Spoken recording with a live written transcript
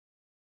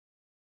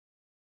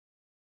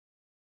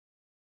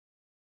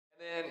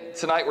Then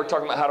tonight we're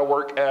talking about how to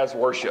work as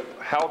worship.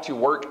 How to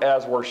work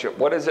as worship.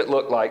 What does it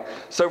look like?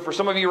 So for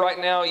some of you right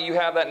now, you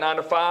have that 9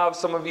 to 5.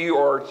 Some of you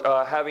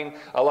are having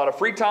a lot of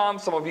free time.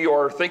 Some of you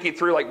are thinking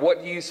through like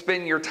what do you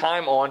spend your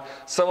time on.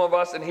 Some of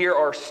us in here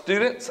are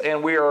students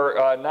and we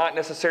are not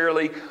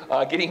necessarily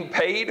getting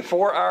paid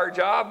for our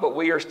job, but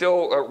we are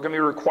still going to be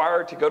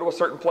required to go to a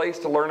certain place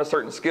to learn a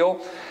certain skill.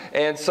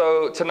 And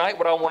so tonight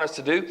what I want us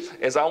to do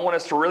is I want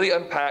us to really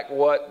unpack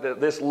what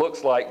this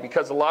looks like,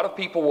 because a lot of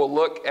people will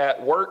look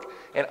at work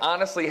and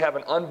honestly have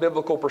an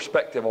unbiblical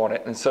perspective on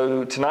it. And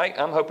so tonight,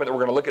 I'm hoping that we're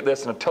going to look at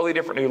this in a totally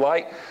different new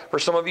light for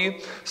some of you.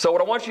 So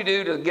what I want you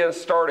to do to get us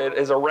started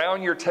is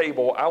around your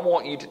table, I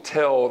want you to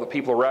tell the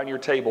people around your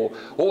table,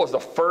 what was the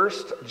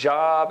first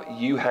job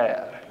you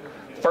had?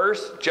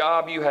 First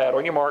job you had.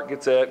 On your mark,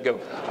 get set, go.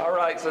 All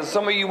right, so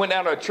some of you went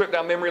down a trip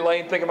down memory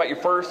lane thinking about your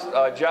first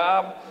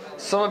job.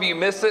 Some of you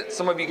missed it.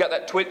 Some of you got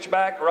that twitch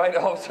back, right?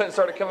 All of a sudden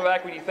started coming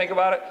back when you think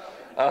about it.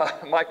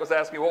 Mike was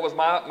asking me what was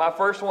my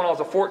first one. I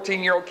was a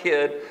 14-year-old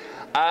kid.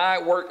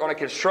 I worked on a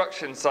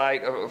construction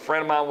site. A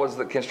friend of mine was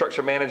the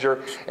construction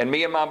manager, and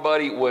me and my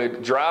buddy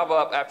would drive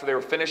up after they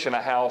were finishing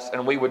a house,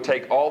 and we would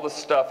take all the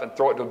stuff and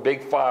throw it to a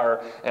big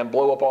fire and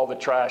blow up all the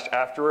trash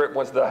after it.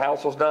 Once the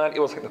house was done, it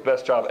was like the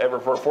best job ever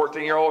for a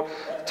 14-year-old.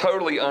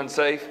 Totally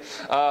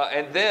unsafe.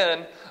 And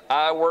then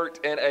I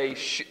worked in a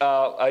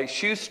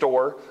shoe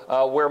store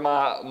where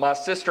my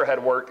sister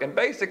had worked. And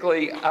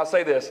basically, I'll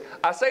say this.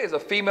 I say it's a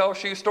female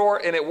shoe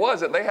store, and it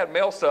wasn't. They had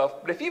male stuff.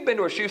 But if you've been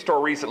to a shoe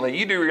store recently,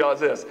 you do realize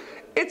this.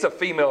 It's a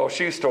female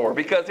shoe store,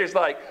 because there's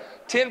like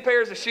 10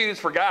 pairs of shoes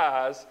for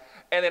guys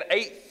and then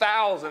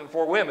 8,000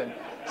 for women.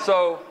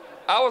 So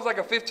I was like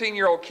a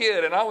 15-year-old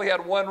kid, and I only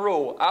had one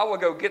rule. I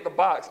would go get the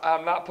box.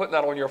 I'm not putting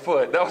that on your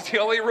foot. That was the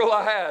only rule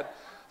I had.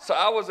 So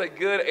I was a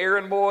good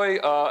errand boy,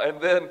 and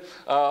then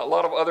a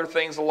lot of other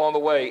things along the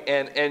way.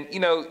 And you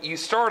know, you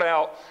start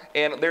out,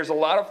 and there's a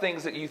lot of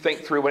things that you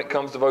think through when it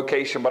comes to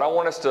vocation. But I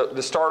want us to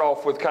start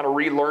off with kind of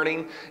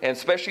relearning, and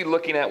especially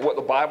looking at what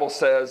the Bible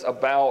says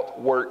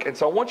about work. And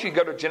so I want you to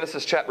go to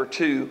Genesis chapter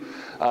 2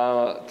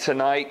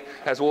 tonight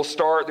as we'll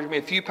start. There's going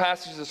to be a few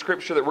passages of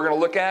Scripture that we're going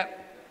to look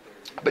at.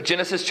 But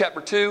Genesis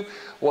chapter 2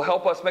 will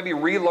help us maybe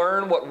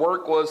relearn what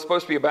work was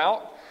supposed to be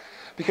about.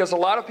 Because a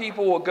lot of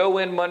people will go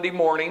in Monday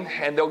morning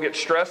and they'll get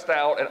stressed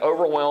out and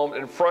overwhelmed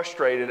and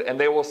frustrated, and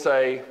they will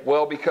say,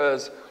 well,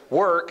 because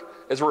work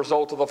is a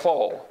result of the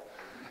fall.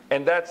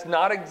 And that's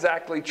not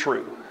exactly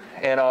true.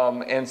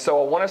 And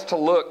so I want us to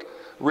look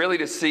really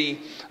to see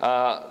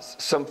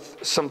some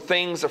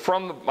things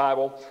from the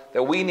Bible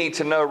that we need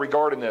to know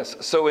regarding this.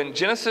 So in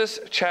Genesis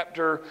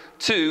chapter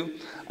 2,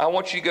 I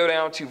want you to go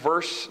down to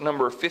verse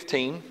number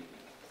 15.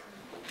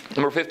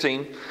 Number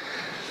 15.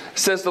 It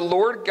says, the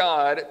Lord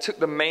God took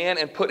the man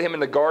and put him in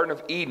the Garden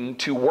of Eden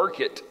to work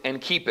it and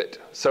keep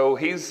it. So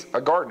he's a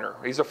gardener.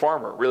 He's a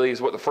farmer, really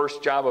is what the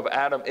first job of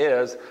Adam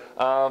is.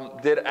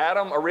 Did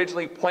Adam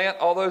originally plant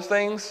all those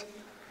things?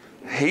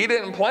 He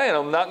didn't plant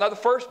them, not the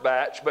first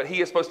batch, but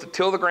he is supposed to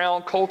till the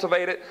ground,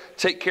 cultivate it,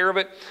 take care of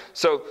it.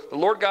 So the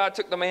Lord God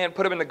took the man,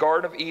 put him in the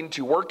Garden of Eden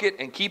to work it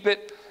and keep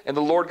it. And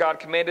the Lord God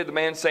commanded the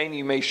man, saying,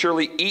 you may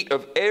surely eat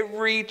of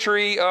every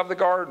tree of the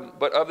garden,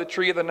 but of the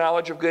tree of the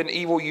knowledge of good and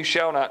evil you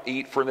shall not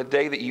eat, for in the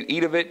day that you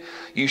eat of it,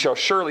 you shall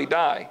surely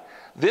die.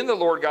 Then the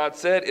Lord God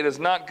said, it is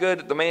not good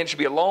that the man should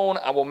be alone.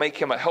 I will make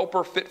him a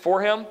helper fit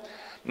for him.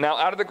 Now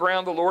out of the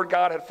ground the Lord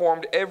God had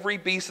formed every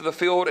beast of the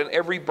field and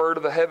every bird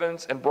of the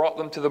heavens, and brought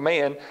them to the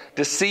man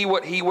to see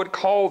what he would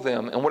call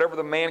them. And whatever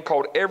the man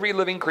called every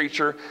living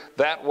creature,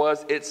 that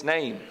was its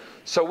name.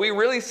 So we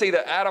really see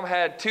that Adam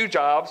had two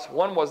jobs.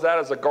 One was that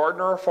as a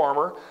gardener or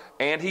farmer,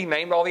 and he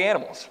named all the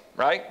animals,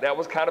 right? That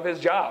was kind of his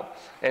job.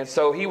 And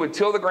so he would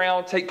till the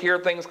ground, take care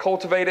of things,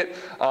 cultivate it.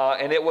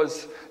 And it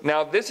was,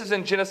 now this is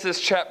in Genesis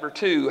chapter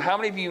 2. How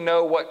many of you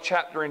know what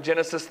chapter in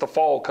Genesis the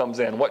fall comes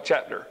in? What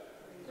chapter?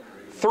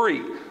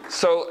 3.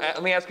 So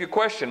let me ask you a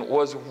question.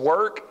 Was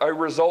work a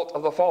result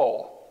of the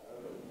fall?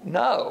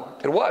 No,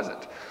 it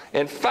wasn't.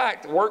 In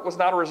fact, work was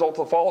not a result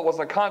of the fall. It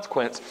wasn't a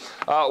consequence.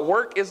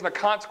 Work isn't a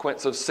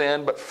consequence of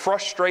sin, but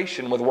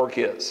frustration with work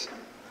is.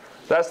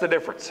 That's the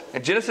difference.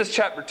 In Genesis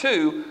chapter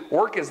 2,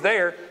 work is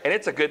there, and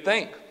it's a good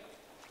thing.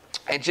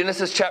 In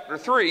Genesis chapter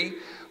 3,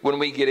 when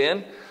we get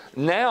in,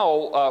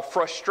 now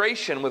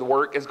frustration with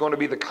work is going to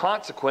be the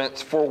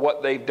consequence for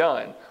what they've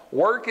done.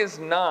 Work is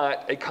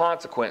not a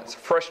consequence.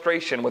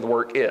 Frustration with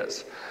work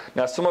is.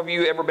 Now, some of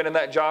you ever been in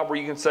that job where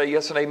you can say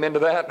yes and amen to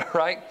that,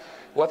 right?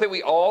 Well, I think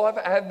we all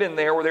have been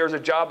there where there's a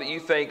job that you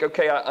think,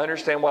 okay, I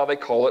understand why they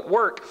call it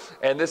work.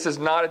 And this is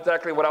not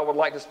exactly what I would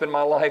like to spend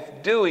my life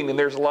doing. And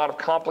there's a lot of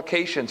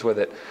complications with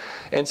it.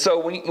 And so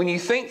when you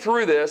think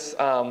through this,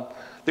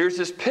 there's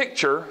this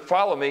picture,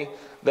 follow me,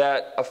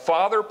 that a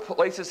father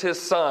places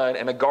his son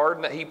in a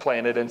garden that he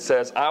planted and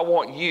says, I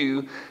want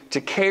you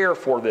to care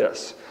for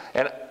this.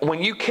 And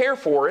when you care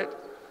for it,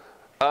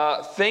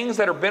 things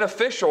that are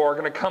beneficial are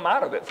going to come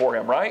out of it for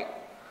him, right?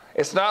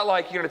 It's not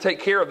like you're going to take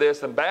care of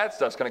this and bad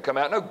stuff's going to come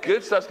out. No,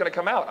 good stuff's going to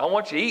come out. I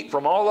want you to eat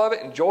from all of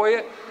it, enjoy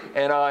it.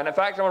 And in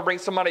fact, I'm going to bring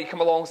somebody to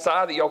come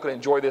alongside that y'all can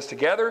enjoy this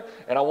together.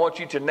 And I want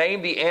you to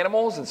name the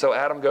animals. And so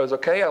Adam goes,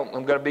 okay, I'm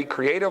going to be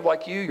creative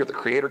like you. You're the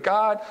creator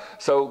God.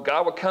 So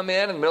God would come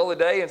in the middle of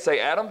the day and say,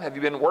 Adam, have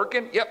you been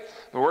working? Yep.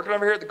 Been working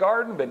over here at the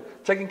garden. Been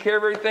taking care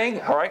of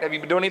everything. All right. Have you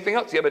been doing anything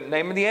else? Yeah, been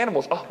naming the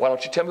animals. Oh, why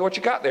don't you tell me what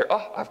you got there?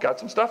 Oh, I've got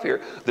some stuff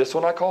here. This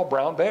one I call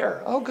brown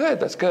bear. Oh, good.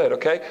 That's good.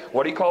 Okay.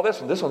 What do you call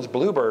this one? This one's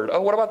bluebird. Oh,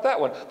 what about that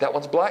one? That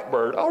one's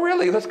blackbird. Oh,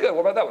 really? That's good.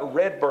 What about that one?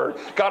 Redbird.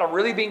 God, I'm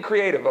really being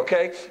creative,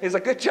 okay? He's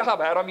like, good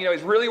job, Adam. You know,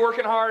 he's really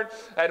working hard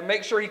to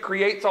make sure he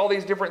creates all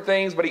these different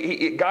things, but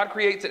God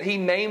creates it. He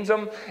names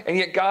them, and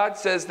yet God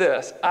says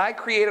this, I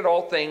created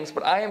all things,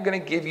 but I am going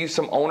to give you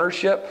some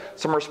ownership,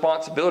 some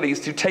responsibilities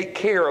to take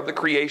care of the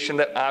creation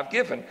that I've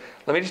given.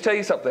 Let me just tell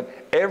you something.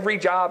 Every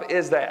job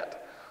is that.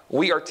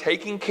 We are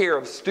taking care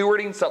of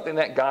stewarding something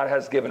that God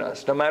has given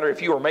us. No matter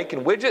if you are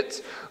making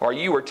widgets or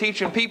you are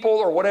teaching people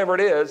or whatever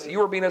it is,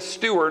 you are being a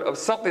steward of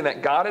something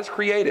that God has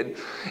created.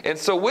 And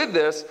so with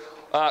this,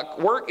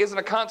 work isn't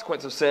a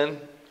consequence of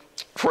sin.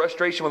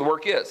 Frustration with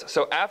work is.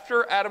 So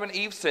after Adam and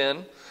Eve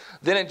sin,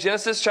 then in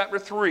Genesis chapter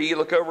 3,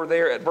 look over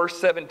there at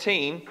verse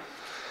 17,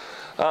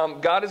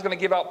 God is going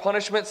to give out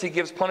punishments. He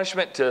gives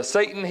punishment to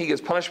Satan. He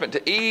gives punishment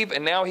to Eve.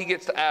 And now he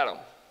gets to Adam.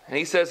 And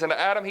he says, and to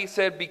Adam he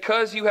said,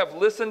 because you have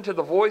listened to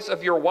the voice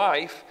of your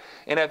wife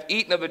and have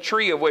eaten of the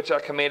tree of which I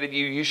commanded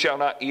you, you shall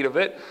not eat of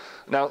it.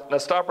 Now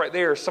stop right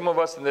there. Some of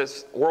us in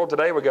this world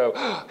today would go,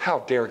 oh, how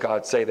dare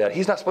God say that?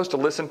 He's not supposed to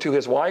listen to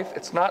his wife.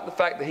 It's not the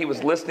fact that he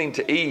was listening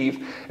to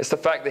Eve. It's the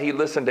fact that he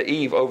listened to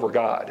Eve over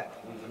God.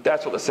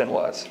 That's what the sin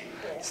was.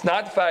 It's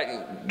not the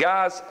fact,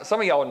 guys, some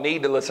of y'all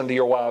need to listen to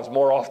your wives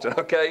more often,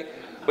 okay?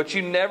 But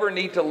you never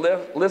need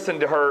to listen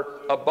to her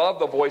above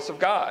the voice of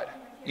God.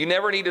 You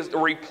never need to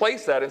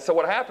replace that. And so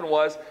what happened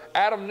was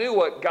Adam knew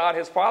what God,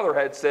 his father,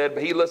 had said,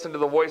 but he listened to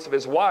the voice of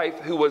his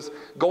wife who was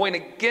going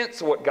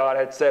against what God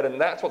had said.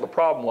 And that's what the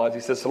problem was. He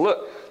says, so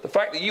look, the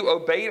fact that you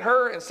obeyed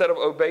her instead of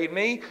obeyed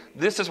me,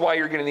 this is why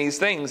you're getting these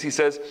things. He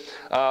says,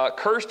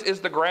 cursed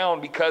is the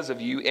ground because of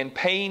you. In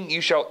pain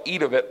you shall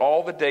eat of it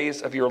all the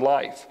days of your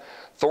life.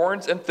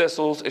 Thorns and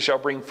thistles it shall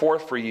bring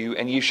forth for you,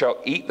 and you shall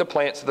eat the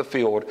plants of the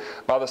field.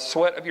 By the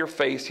sweat of your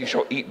face you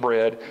shall eat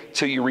bread,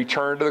 till you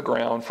return to the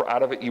ground, for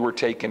out of it you were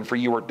taken, for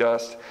you were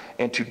dust,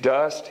 and to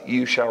dust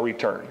you shall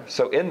return.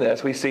 So in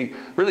this, we see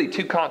really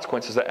two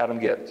consequences that Adam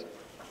gets.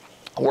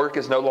 Work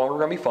is no longer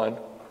going to be fun.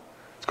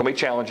 It's going to be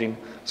challenging.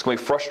 It's going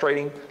to be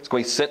frustrating. It's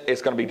going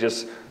to be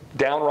just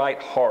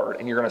downright hard,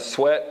 and you're going to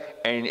sweat,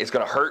 and it's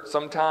going to hurt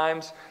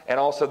sometimes. And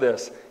also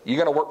this,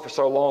 you're going to work for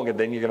so long, and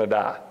then you're going to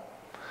die.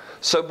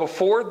 So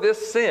before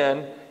this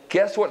sin,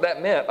 guess what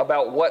that meant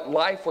about what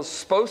life was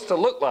supposed to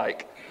look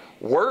like?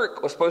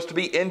 Work was supposed to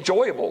be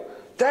enjoyable.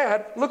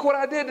 Dad, look what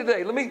I did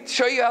today. Let me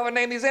show you how I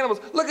named these animals.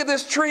 Look at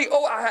this tree.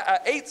 Oh, I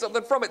ate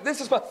something from it. This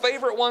is my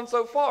favorite one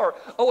so far.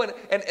 Oh, and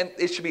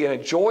it should be an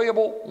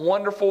enjoyable,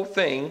 wonderful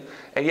thing.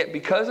 And yet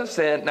because of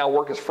sin, now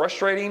work is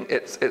frustrating.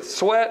 It's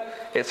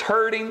sweat. It's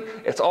hurting.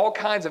 It's all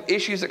kinds of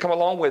issues that come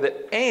along with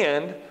it.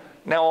 And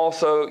now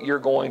also you're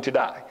going to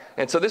die.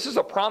 And so this is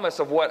a promise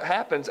of what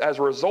happens as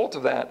a result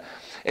of that.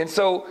 And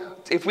so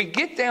if we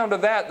get down to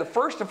that, the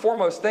first and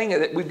foremost thing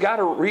that we've got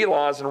to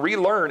realize and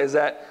relearn is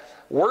that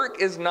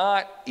work is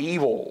not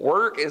evil.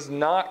 Work is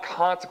not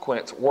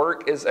consequence.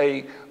 Work is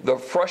the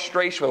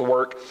frustration with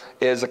work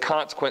is a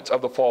consequence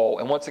of the fall.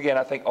 And once again,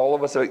 I think all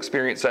of us have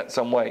experienced that in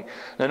some way.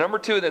 Now, number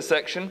 2 in this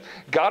section,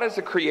 God is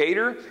the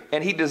creator,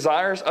 and he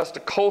desires us to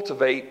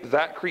cultivate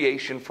that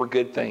creation for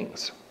good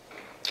things.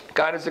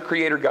 God is the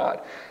creator God.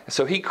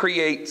 So he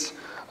creates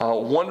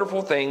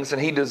wonderful things,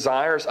 and he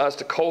desires us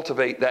to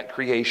cultivate that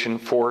creation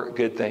for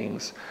good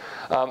things.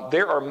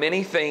 There are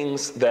many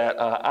things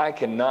that I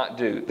cannot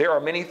do. There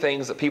are many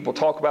things that people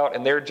talk about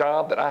in their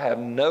job that I have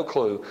no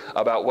clue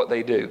about what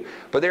they do.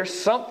 But there's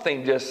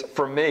something just,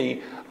 for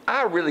me,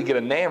 I really get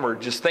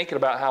enamored just thinking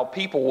about how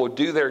people will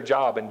do their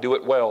job and do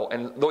it well,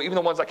 and even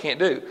the ones I can't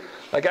do.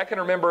 Like I can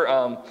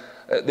remember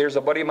there's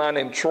a buddy of mine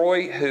named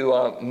Troy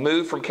who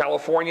moved from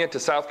California to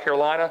South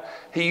Carolina.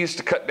 He used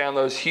to cut down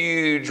those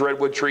huge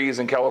redwood trees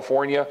in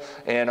California,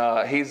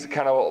 and he's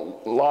kind of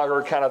a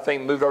logger kind of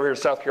thing, moved over here to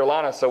South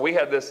Carolina. So we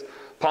had this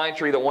pine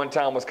tree that one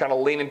time was kind of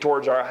leaning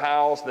towards our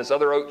house, this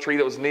other oak tree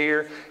that was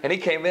near, and he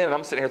came in, and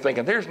I'm sitting here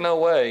thinking, there's no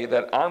way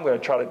that I'm going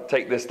to try to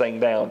take this thing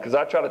down, because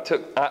I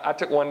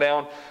took one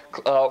down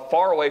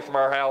far away from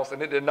our house,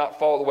 and it did not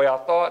fall the way I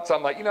thought. So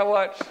I'm like, you know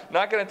what,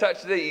 not going to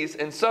touch these.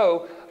 And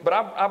so, but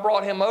I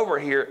brought him over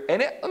here, and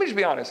let me just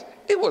be honest,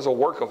 it was a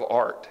work of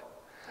art.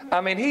 I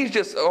mean, he's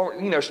just,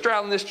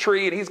 straddling this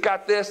tree, and he's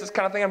got this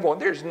kind of thing. I'm going,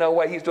 there's no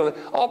way he's doing it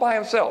all by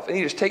himself. And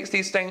he just takes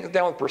these things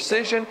down with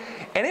precision.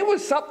 And it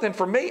was something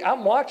for me.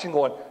 I'm watching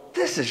going,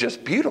 this is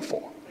just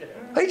beautiful.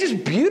 Like,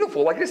 just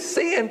beautiful. Like, just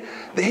seeing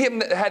him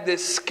that had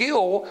this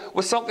skill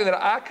was something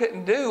that I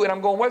couldn't do. And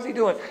I'm going, what is he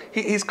doing?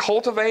 He's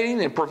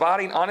cultivating and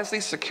providing, honestly,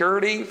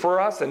 security for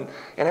us and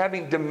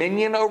having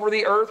dominion over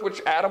the earth,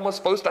 which Adam was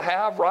supposed to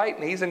have, right?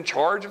 And he's in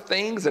charge of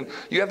things, and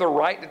you have the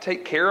right to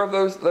take care of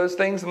those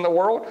things in the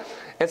world.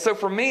 And so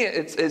for me,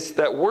 it's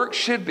that work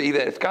should be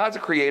that if God's a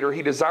creator,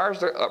 he desires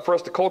for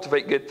us to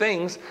cultivate good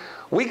things.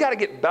 We got to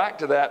get back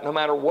to that no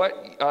matter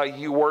what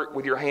you work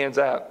with your hands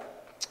at.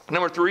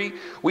 Number 3,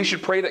 we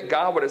should pray that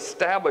God would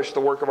establish the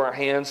work of our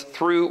hands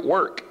through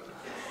work.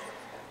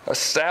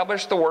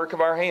 Establish the work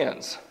of our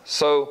hands.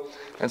 So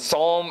in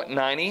Psalm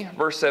 90,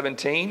 verse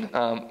 17,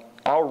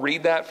 I'll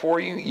read that for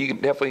you. You can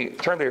definitely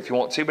turn there if you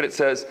want to, but it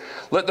says,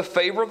 "Let the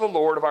favor of the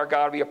Lord of our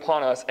God be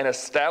upon us, and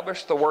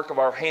establish the work of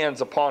our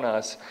hands upon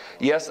us."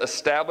 Yes,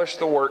 establish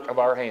the work of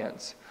our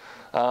hands.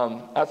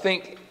 I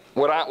think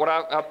what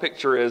I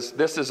picture is,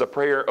 this is a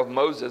prayer of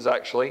Moses,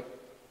 actually.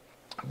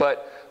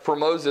 But for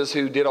Moses,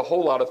 who did a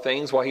whole lot of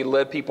things while he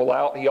led people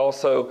out, he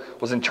also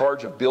was in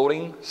charge of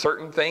building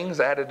certain things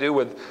that had to do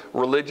with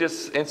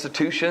religious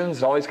institutions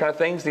and all these kind of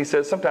things. And he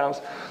says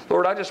sometimes,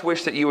 Lord, I just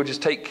wish that you would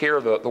just take care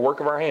of the work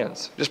of our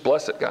hands. Just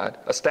bless it, God.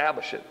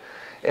 Establish it.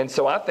 And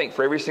so I think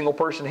for every single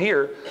person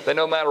here, that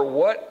no matter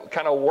what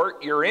kind of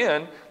work you're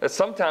in, that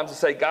sometimes to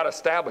say, God,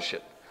 establish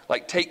it.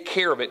 Like, take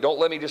care of it. Don't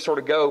let me just sort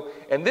of go.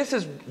 And this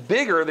is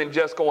bigger than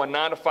just going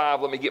 9 to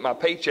 5, let me get my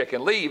paycheck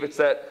and leave. It's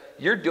that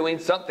you're doing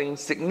something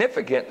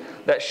significant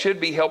that should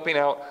be helping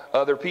out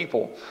other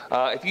people.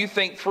 If you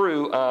think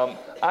through,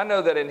 I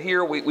know that in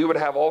here we would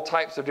have all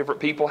types of different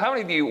people. How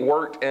many of you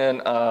worked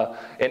in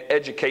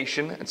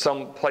education in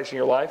some place in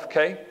your life?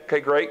 Okay,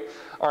 great.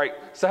 All right,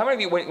 so how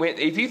many of you,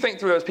 if you think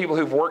through those people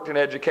who've worked in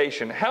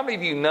education, how many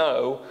of you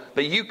know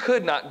that you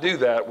could not do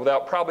that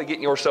without probably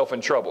getting yourself in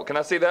trouble? Can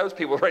I see those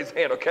people raise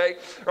their hand, okay?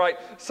 Right,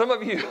 some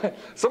of you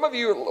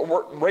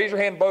raise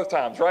your hand both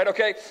times, right,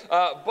 okay?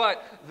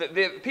 But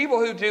the people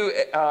who do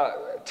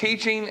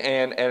teaching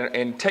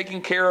and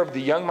taking care of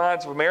the young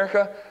minds of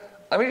America,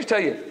 let me just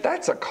tell you,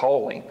 that's a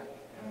calling.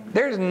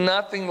 There's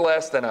nothing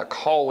less than a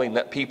calling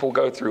that people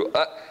go through.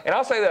 And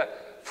I'll say that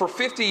for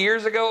 50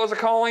 years ago it was a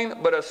calling,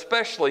 but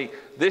especially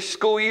this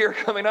school year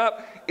coming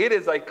up, it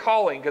is a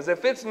calling. Because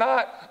if it's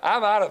not,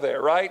 I'm out of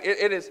there, right?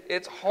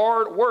 It's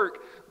hard work.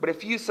 But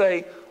if you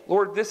say,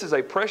 Lord, this is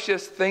a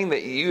precious thing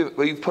that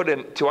you've put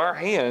into our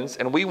hands,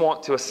 and we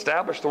want to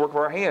establish the work of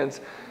our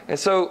hands. And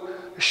so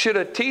should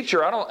a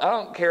teacher, I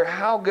don't care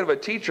how good of a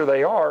teacher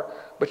they are,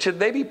 but should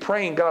they be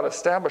praying, God,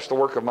 establish the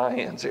work of my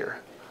hands here?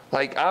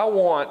 Like, I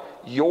want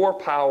your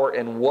power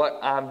in what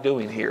I'm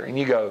doing here. And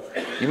you go,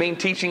 you mean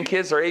teaching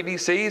kids their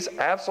ABCs?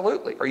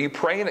 Absolutely. Are you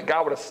praying that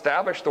God would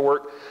establish the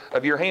work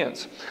of your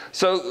hands?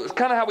 So it's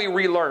kind of how we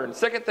relearn.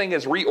 Second thing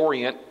is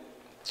reorient.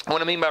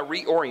 What I mean by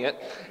reorient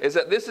is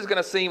that this is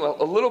going to seem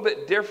a little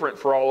bit different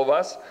for all of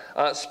us,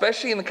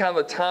 especially in the kind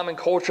of the time and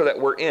culture that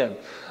we're in.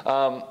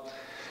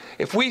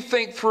 If we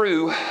think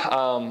through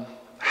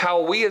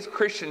how we as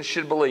Christians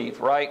should believe,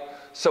 right?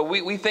 So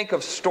we think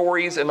of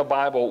stories in the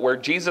Bible where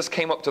Jesus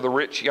came up to the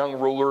rich young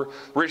ruler.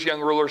 Rich young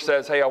ruler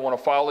says, hey, I want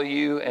to follow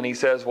you. And he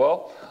says,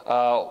 well,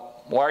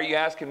 why are you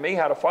asking me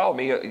how to follow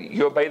me?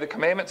 You obey the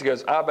commandments? He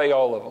goes, I obey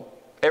all of them.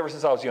 Ever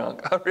since I was young.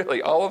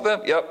 Really? All of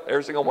them? Yep,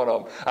 every single one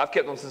of them. I've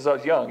kept them since I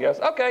was young. Yes?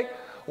 Okay.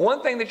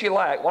 One thing that you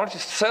lack, why don't you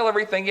sell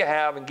everything you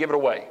have and give it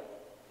away?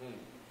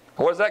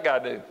 What does that guy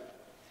do?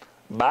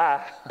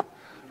 Bye.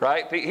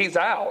 Right? He's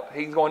out.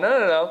 He's going,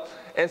 no.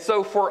 And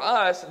so for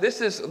us, this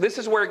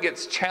is where it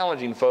gets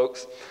challenging,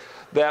 folks,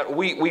 that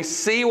we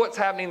see what's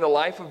happening in the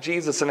life of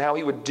Jesus and how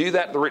he would do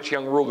that to the rich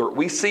young ruler.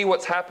 We see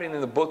what's happening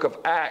in the book of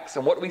Acts.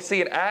 And what we see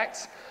in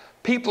Acts,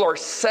 people are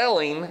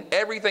selling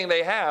everything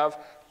they have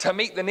to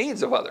meet the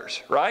needs of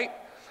others, right?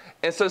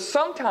 And so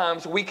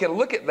sometimes we can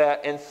look at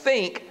that and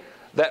think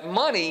that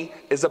money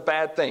is a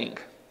bad thing.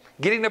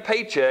 Getting a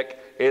paycheck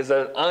is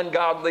an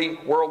ungodly,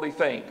 worldly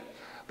thing.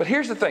 But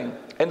here's the thing.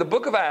 In the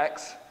book of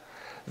Acts,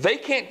 they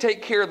can't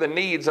take care of the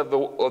needs of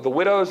the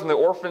widows and the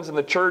orphans in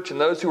the church and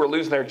those who are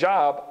losing their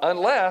job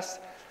unless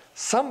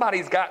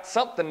somebody's got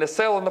something to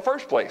sell in the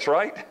first place,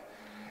 right?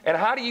 And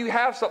how do you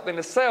have something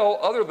to sell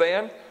other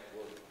than,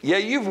 yeah,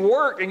 you've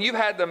worked and you've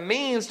had the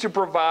means to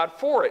provide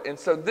for it. And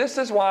so this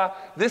is why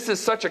this is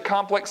such a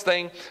complex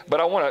thing.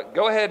 But I want to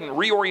go ahead and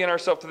reorient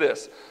ourselves to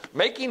this.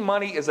 Making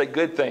money is a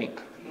good thing.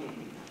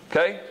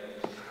 Okay?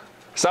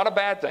 It's not a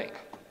bad thing.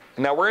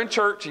 Now we're in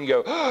church and you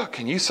go, oh,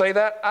 can you say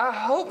that? I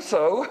hope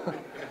so.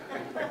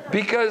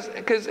 Because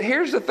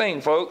here's the thing,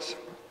 folks.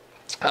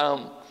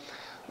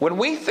 When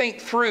we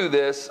think through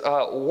this,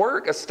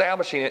 work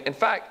establishing it. In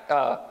fact,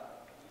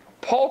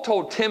 Paul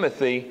told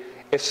Timothy,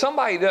 if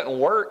somebody doesn't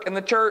work in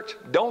the church,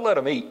 don't let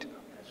them eat.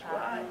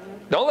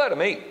 Don't let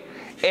them eat.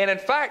 And in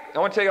fact, I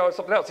want to tell you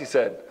something else he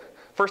said.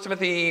 1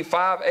 Timothy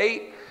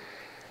 5:8,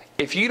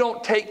 if you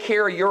don't take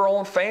care of your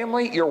own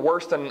family, you're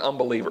worse than an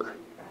unbeliever.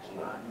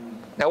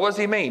 Now, what does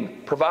he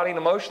mean? Providing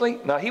emotionally?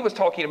 No, he was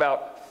talking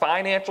about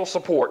financial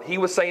support. He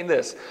was saying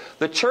this: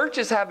 the church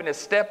is having to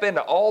step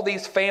into all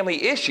these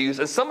family issues,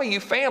 and some of you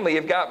family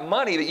have got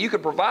money that you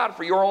could provide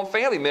for your own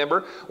family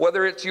member,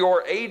 whether it's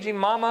your aging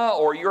mama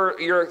or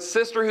your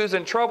sister who's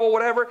in trouble,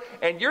 whatever,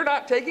 and you're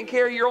not taking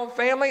care of your own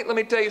family. Let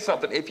me tell you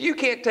something. If you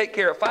can't take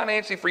care of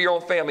financially for your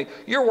own family,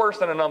 you're worse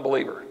than an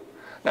unbeliever.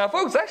 Now,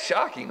 folks, that's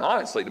shocking,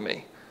 honestly, to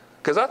me.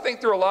 Because I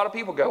think through a lot of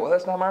people go, well,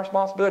 that's not my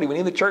responsibility. We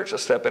need the church to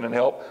step in and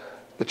help.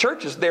 The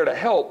church is there to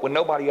help when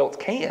nobody else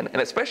can,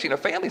 and especially in a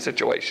family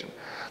situation.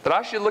 That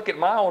I should look at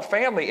my own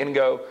family and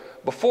go,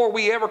 before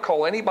we ever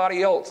call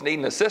anybody else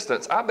needing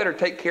assistance, I better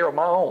take care of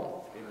my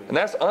own. And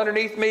that's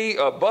underneath me,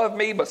 above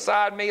me,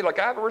 beside me. Like,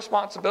 I have a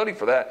responsibility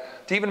for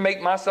that, to even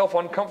make myself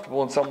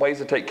uncomfortable in some ways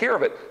to take care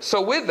of it.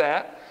 So with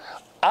that,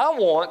 I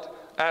want,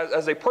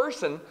 as a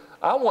person,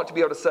 I want to be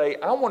able to say,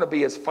 I want to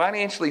be as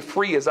financially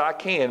free as I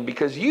can,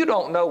 because you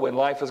don't know when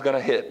life is going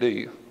to hit, do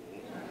you?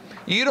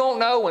 You don't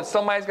know when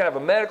somebody's going to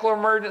have a medical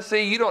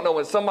emergency. You don't know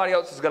when somebody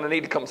else is going to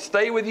need to come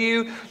stay with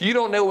you. You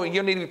don't know when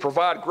you need to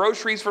provide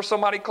groceries for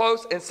somebody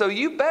close. And so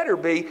you better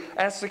be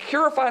as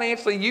secure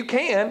financially you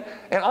can.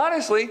 And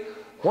honestly,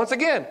 once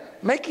again,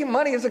 making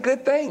money is a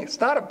good thing. It's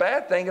not a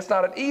bad thing. It's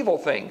not an evil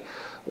thing.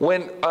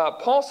 When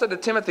Paul said to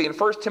Timothy in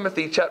 1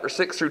 Timothy chapter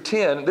 6 through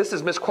 10, this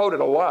is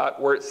misquoted a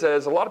lot, where it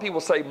says, a lot of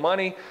people say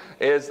money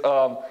is,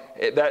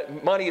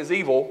 that money is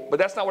evil, but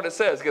that's not what it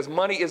says, because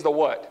money is the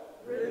what?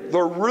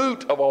 The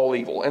root of all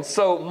evil. And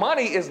so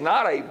money is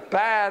not a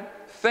bad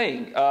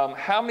thing.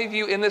 How many of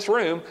you in this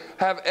room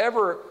have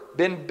ever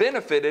been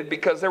benefited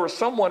because there was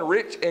someone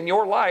rich in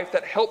your life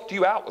that helped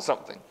you out with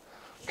something?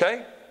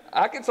 Okay?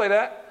 I can say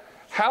that.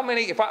 How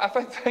many, if I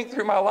think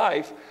through my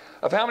life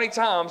of how many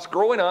times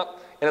growing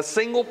up in a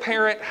single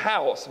parent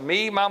house,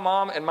 me, my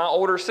mom, and my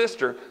older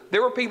sister,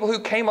 there were people who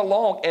came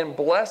along and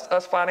blessed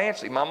us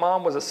financially. My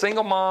mom was a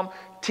single mom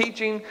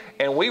teaching,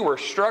 and we were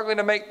struggling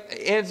to make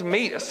ends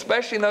meet,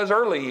 especially in those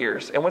early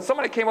years. And when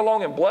somebody came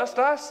along and blessed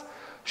us,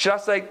 should I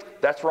say,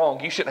 that's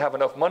wrong, you shouldn't have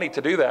enough money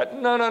to do that?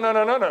 No.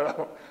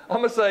 I'm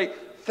going to say,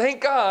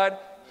 thank God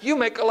you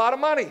make a lot of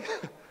money.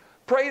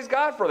 Praise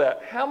God for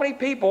that. How many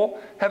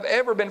people have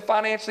ever been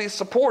financially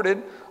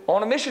supported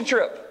on a mission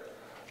trip,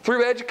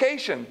 through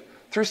education,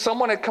 through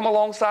someone that come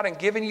alongside and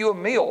giving you a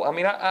meal? I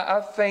mean,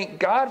 I thank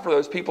God for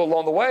those people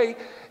along the way.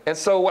 And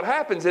so what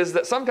happens is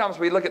that sometimes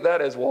we look at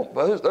that as, well,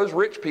 those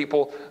rich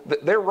people,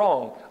 they're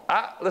wrong.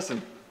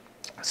 Listen,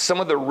 some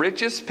of the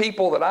richest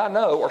people that I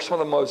know are some of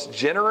the most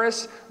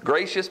generous,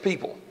 gracious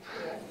people.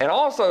 And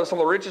also some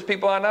of the richest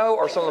people I know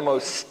are some of the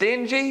most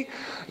stingy,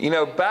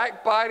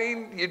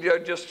 backbiting,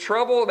 just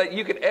trouble that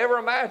you could ever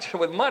imagine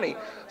with money.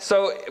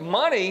 So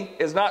money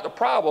is not the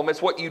problem,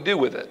 it's what you do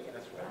with it,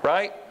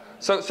 right?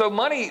 So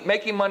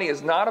making money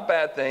is not a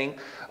bad thing.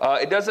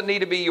 It doesn't need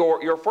to be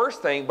your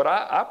first thing, but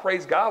I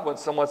praise God when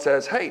someone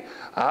says, hey,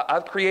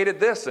 I've created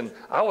this, and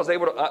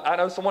I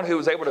know someone who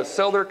was able to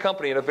sell their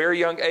company at a very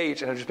young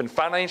age and has just been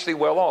financially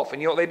well off.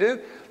 And you know what they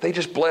do? They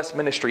just bless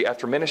ministry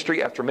after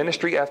ministry after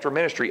ministry after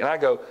ministry. And I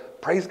go,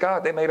 praise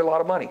God, they made a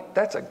lot of money.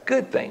 That's a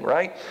good thing,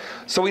 right?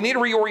 So we need to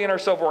reorient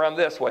ourselves around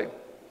this way.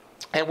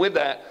 And with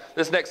that,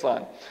 this next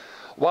line.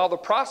 While the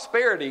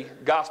prosperity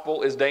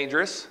gospel is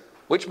dangerous,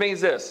 which means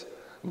this: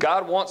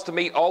 God wants to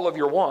meet all of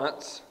your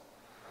wants.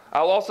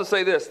 I'll also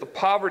say this: the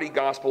poverty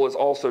gospel is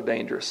also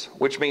dangerous,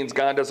 which means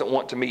God doesn't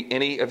want to meet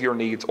any of your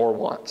needs or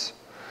wants.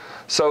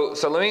 So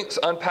let me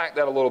unpack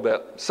that a little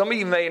bit. Some of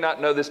you may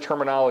not know this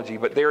terminology,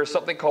 but there is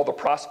something called the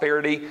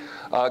prosperity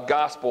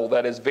gospel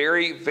that is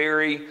very,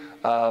 very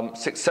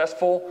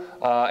successful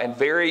and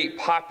very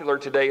popular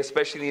today,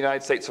 especially in the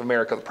United States of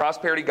America. The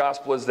prosperity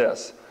gospel is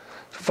this: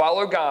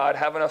 follow God,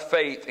 have enough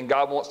faith, and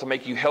God wants to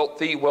make you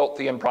healthy,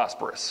 wealthy, and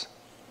prosperous.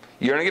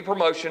 You're going to get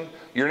promotion,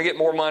 you're going to get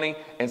more money,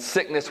 and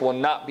sickness will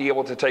not be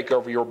able to take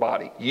over your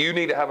body. You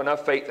need to have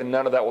enough faith, and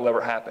none of that will ever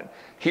happen.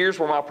 Here's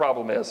where my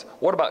problem is.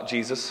 What about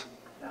Jesus?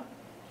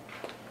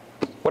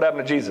 What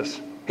happened to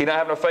Jesus? He not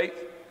have enough faith?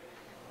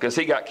 Because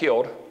he got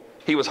killed.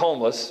 He was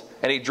homeless,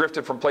 and he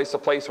drifted from place to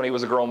place when he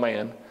was a grown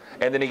man.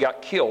 And then he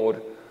got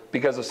killed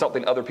because of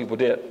something other people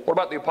did. What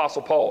about the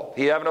Apostle Paul?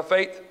 He have enough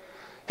faith?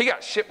 He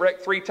got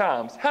shipwrecked 3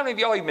 times. How many of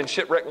y'all even been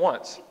shipwrecked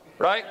once?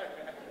 Right?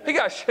 He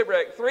got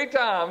shipwrecked 3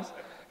 times.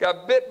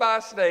 Got bit by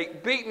a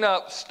snake, beaten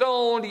up,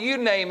 stoned, you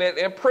name it,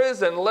 in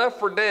prison, left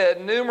for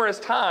dead numerous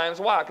times.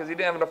 Why? Because he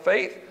didn't have enough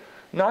faith?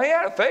 No, he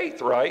had faith,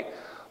 right?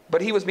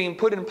 But he was being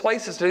put in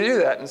places to do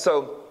that. And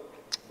so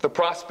the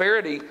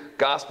prosperity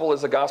gospel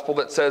is a gospel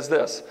that says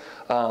this,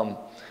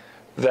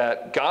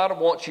 that God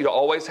wants you to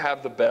always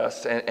have the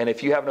best, and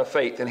if you have enough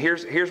faith. And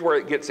here's where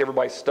it gets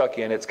everybody stuck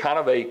in. It's kind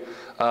of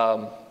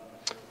a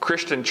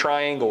Christian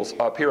triangles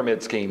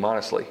pyramid scheme,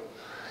 honestly.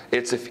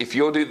 It's if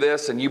you'll do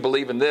this and you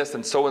believe in this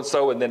and so,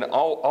 and then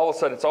all of a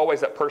sudden it's always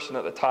that person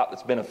at the top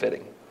that's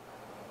benefiting.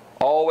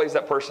 Always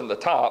that person at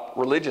the top,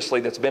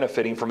 religiously, that's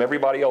benefiting from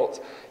everybody else.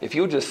 If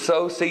you'll just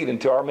sow seed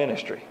into our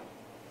ministry,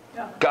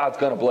 God's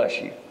going to bless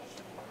you.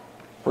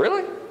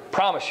 Really?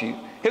 Promise you.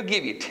 He'll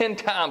give you 10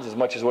 times as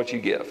much as what you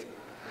give.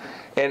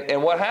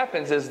 And what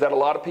happens is that a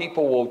lot of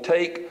people will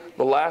take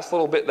the last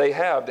little bit they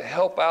have to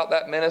help out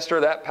that minister,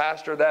 that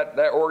pastor, that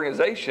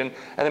organization,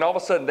 and then all of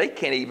a sudden they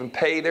can't even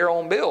pay their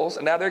own bills,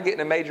 and now they're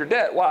getting in major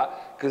debt. Why?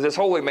 Because this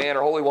holy man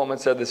or holy woman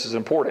said this is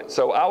important.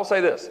 So I will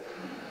say this.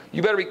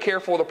 You better be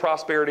careful of the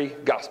prosperity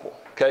gospel,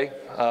 okay?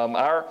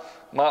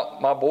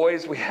 My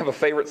boys, we have a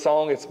favorite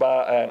song. It's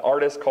by an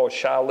artist called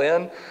Shai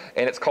Linne,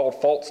 and it's called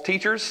False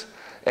Teachers.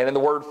 And in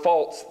the word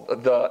false,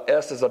 the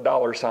S is a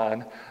dollar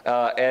sign.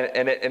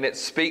 And it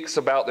speaks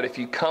about that if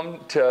you come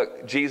to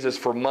Jesus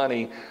for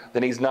money,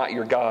 then he's not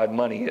your God,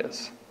 money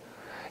is.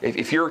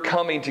 If you're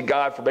coming to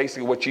God for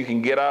basically what you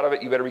can get out of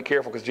it, you better be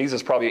careful because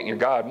Jesus probably ain't your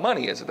God.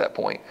 Money is at that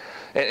point.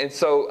 And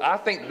so I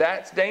think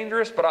that's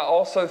dangerous, but I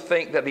also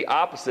think that the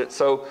opposite.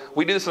 So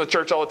we do this in the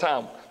church all the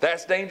time.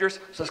 That's dangerous,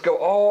 so let's go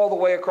all the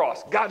way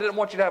across. God didn't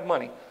want you to have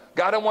money.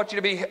 God doesn't want you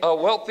to be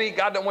wealthy.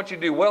 God doesn't want you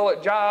to do well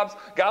at jobs.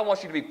 God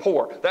wants you to be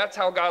poor. That's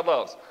how God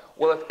loves.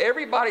 Well, if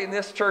everybody in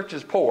this church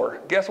is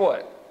poor, guess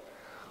what?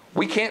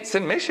 We can't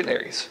send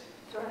missionaries.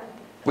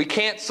 We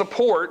can't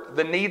support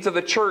the needs of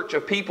the church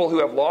of people who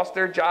have lost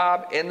their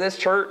job in this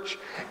church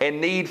and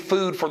need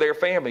food for their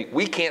family.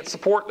 We can't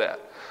support that.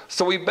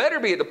 So we better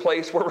be at the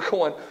place where we're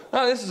going,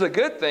 oh, this is a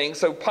good thing.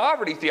 So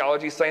poverty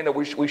theology saying that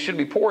we should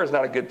be poor is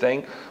not a good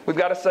thing. We've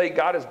got to say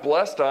God has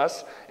blessed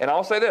us. And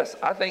I'll say this.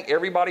 I think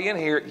everybody in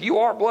here, you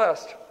are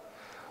blessed.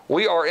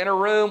 We are in a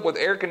room with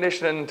air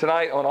conditioning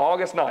tonight on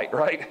August night,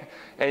 right?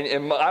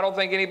 And I don't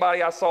think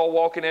anybody I saw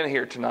walking in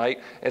here tonight.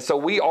 And so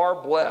we are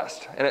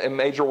blessed in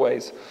major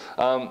ways.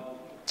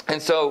 And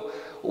so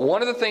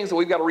one of the things that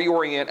we've got to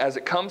reorient as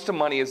it comes to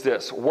money is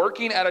this.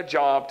 Working at a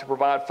job to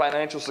provide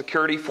financial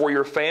security for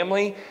your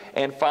family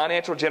and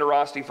financial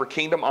generosity for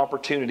kingdom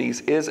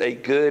opportunities is a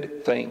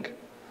good thing.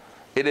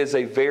 It is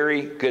a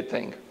very good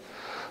thing.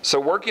 So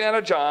working at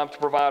a job to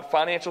provide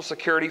financial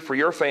security for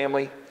your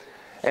family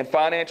and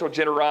financial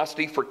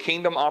generosity for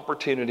kingdom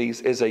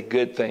opportunities is a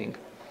good thing.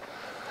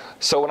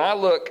 So when I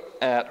look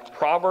at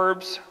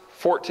Proverbs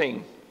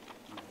 14,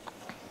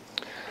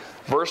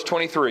 verse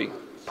 23,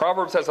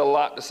 Proverbs has a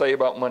lot to say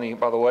about money,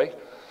 by the way.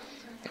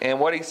 And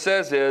what he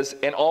says is,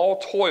 in all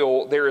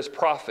toil there is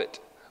profit,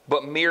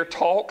 but mere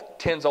talk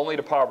tends only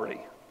to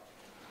poverty.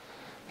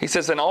 He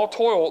says, in all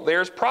toil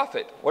there's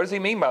profit. What does he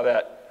mean by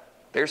that?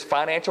 There's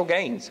financial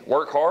gains.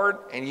 Work hard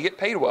and you get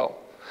paid well.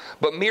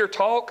 But mere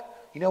talk,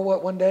 you know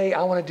what, one day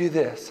I want to do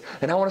this,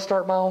 and I want to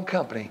start my own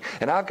company,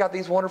 and I've got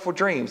these wonderful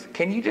dreams.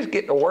 Can you just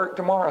get to work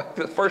tomorrow?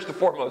 First and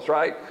foremost,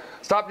 right?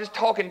 Stop just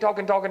talking,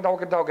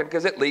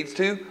 because it leads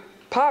to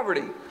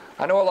poverty.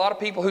 I know a lot of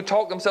people who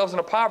talk themselves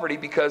into poverty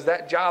because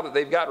that job that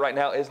they've got right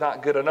now is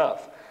not good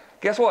enough.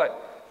 Guess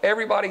what?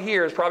 Everybody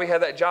here has probably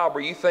had that job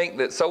where you think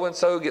that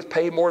so-and-so gets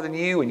paid more than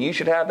you and you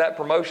should have that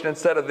promotion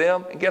instead of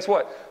them. And guess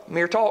what?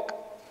 Mere talk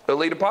will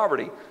lead to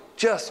poverty.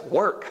 Just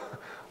work.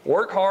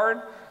 Work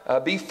hard.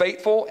 Be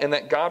faithful, and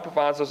that God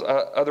provides us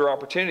other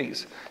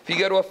opportunities. If you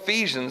go to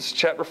Ephesians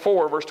chapter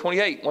 4, verse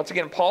 28, once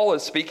again, Paul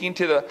is speaking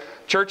to the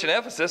church in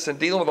Ephesus and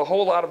dealing with a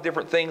whole lot of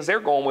different things they're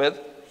going with.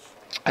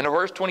 And in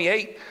verse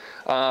 28,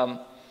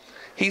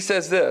 he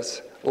says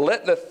this,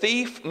 let the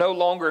thief no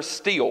longer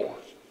steal.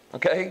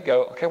 Okay,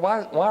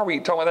 why are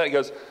we talking about that? He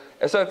goes,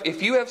 and so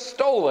if you have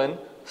stolen,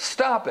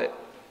 stop it.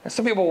 And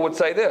some people would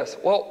say this,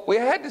 well, we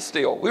had to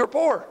steal. We were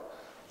poor.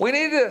 We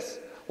needed this.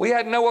 We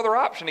had no other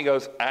option. He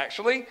goes,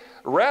 actually,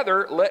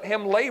 rather let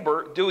him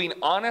labor doing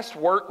honest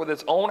work with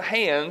his own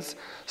hands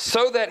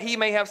so that he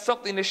may have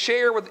something to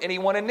share with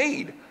anyone in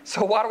need.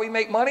 So why do we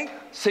make money?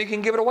 So you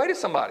can give it away to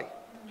somebody.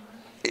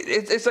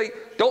 It's like,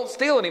 don't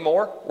steal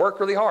anymore, work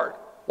really hard.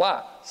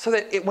 Why? So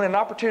that when an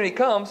opportunity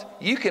comes,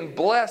 you can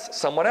bless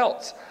someone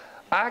else.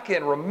 I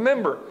can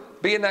remember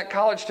being that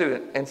college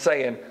student and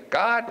saying,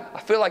 God, I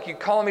feel like you're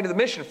calling me to the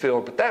mission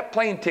field, but that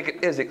plane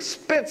ticket is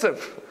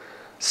expensive,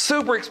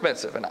 super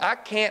expensive, and I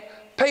can't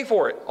pay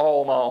for it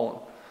all on my own.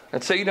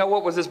 And so you know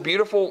what was this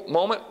beautiful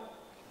moment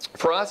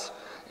for us?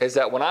 Is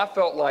that when I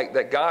felt like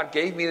that God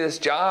gave me this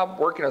job,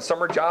 working a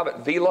summer job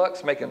at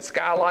Velux, making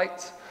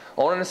skylights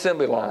on an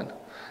assembly line.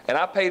 And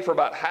I paid for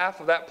about half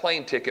of that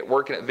plane ticket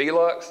working at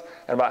Velux,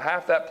 and about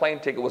half that plane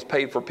ticket was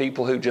paid for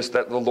people who just,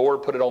 that the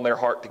Lord put it on their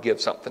heart to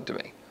give something to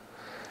me.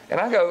 And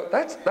I go,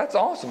 that's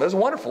awesome. It's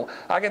wonderful.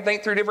 I can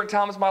think through different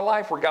times in my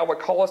life where God would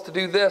call us to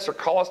do this or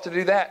call us to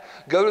do that.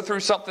 Go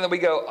through something that we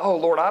go, oh,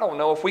 Lord, I don't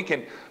know if we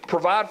can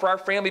provide for our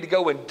family to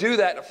go and do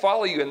that, to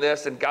follow you in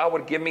this. And God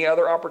would give me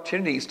other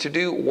opportunities to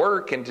do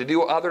work and to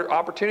do other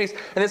opportunities.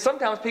 And then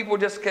sometimes people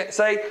just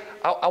say,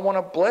 I want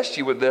to bless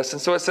you with this.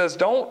 And so it says,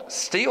 don't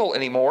steal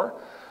anymore.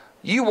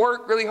 You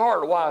work really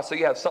hard. Why? So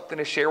you have something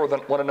to share with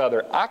one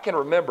another. I can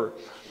remember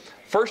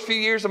first few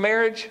years of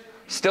marriage,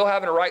 still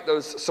having to write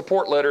those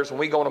support letters when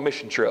we go on a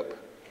mission trip.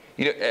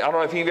 You know, I don't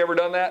know if you've ever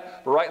done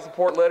that, but writing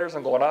support letters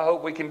and going, I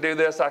hope we can do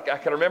this. I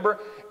can remember.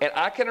 And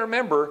I can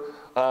remember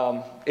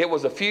it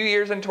was a few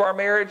years into our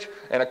marriage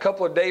and a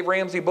couple of Dave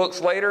Ramsey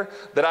books later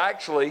that I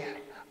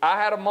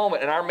had a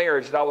moment in our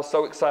marriage that I was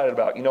so excited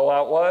about. You know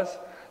what it was?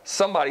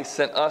 Somebody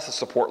sent us a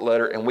support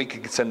letter and we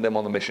could send them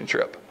on the mission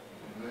trip.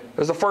 It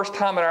was the first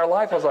time in our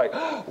life I was like,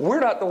 oh, we're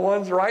not the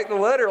ones writing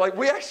the letter. Like,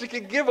 we actually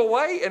can give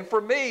away. And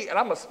for me, and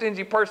I'm a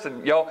stingy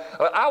person, y'all.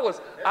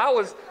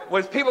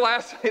 When people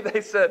asked me,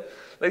 they said,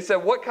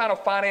 what kind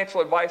of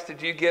financial advice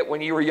did you get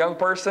when you were a young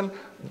person?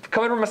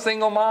 Coming from a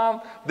single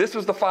mom, this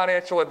was the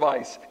financial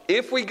advice.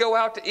 If we go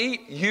out to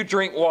eat, you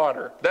drink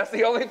water. That's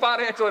the only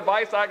financial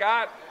advice I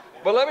got.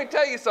 But let me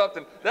tell you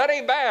something, that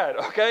ain't bad,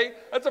 okay?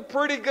 That's a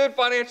pretty good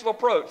financial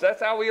approach.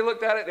 That's how we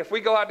looked at it. If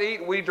we go out to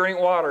eat, we drink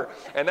water.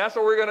 And that's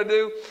what we're going to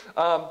do.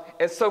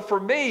 And so for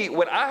me,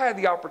 when I had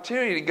the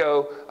opportunity to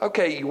go,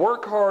 okay, you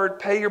work hard,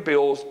 pay your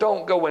bills,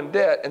 don't go in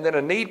debt, and then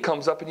a need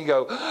comes up and you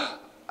go,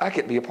 I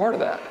get to be a part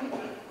of that.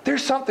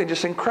 There's something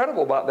just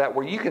incredible about that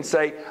where you can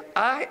say,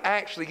 I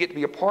actually get to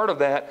be a part of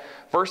that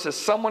versus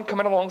someone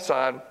coming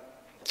alongside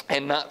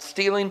and not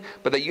stealing,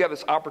 but that you have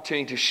this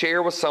opportunity to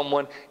share with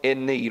someone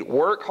in need.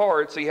 Work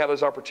hard so you have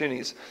those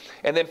opportunities.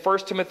 And then 1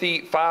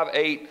 Timothy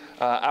 5:8,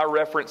 I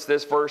referenced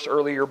this verse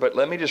earlier, but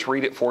let me just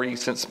read it for you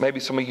since maybe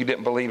some of you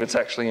didn't believe it's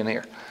actually in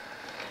here.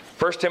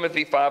 1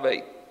 Timothy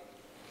 5:8.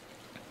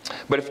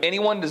 But if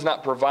anyone does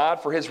not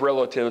provide for his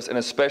relatives, and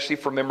especially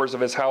for members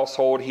of his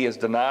household, he has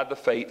denied the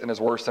faith and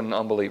is worse than an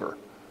unbeliever.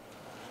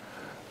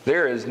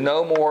 There is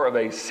no more of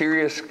a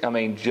serious,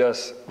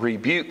 just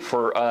rebuke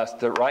for us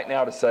to right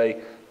now to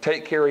say,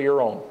 take care of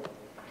your own.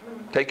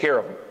 Take care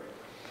of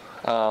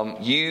them.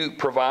 You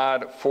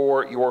provide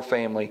for your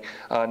family,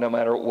 no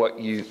matter what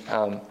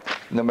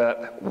no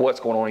matter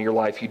what's going on in your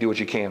life. You do what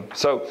you can.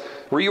 So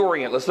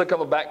reorient. Let's look on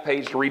the back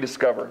page to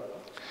rediscover.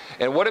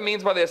 And what it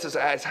means by this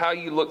is how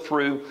you look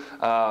through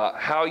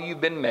how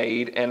you've been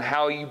made and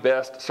how you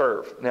best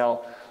serve.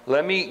 Now,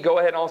 let me go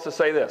ahead and also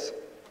say this.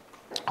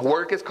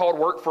 Work is called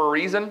work for a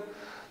reason.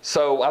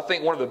 So I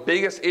think one of the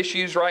biggest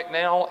issues right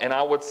now, and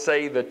I would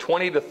say the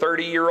 20 to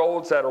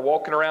 30-year-olds that are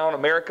walking around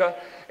America,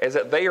 is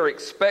that they are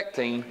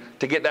expecting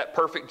to get that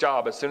perfect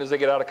job as soon as they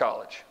get out of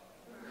college.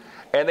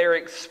 And they're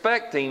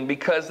expecting,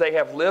 because they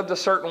have lived a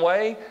certain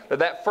way,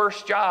 that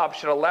first job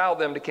should allow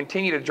them to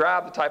continue to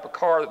drive the type of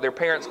car that their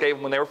parents gave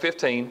them when they were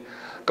 15,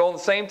 go on the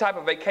same type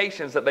of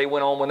vacations that they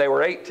went on when they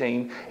were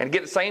 18, and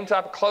get the same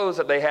type of clothes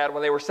that they had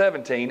when they were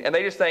 17. And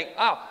they just think,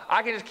 oh,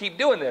 I can just keep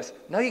doing this.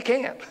 No, you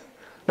can't.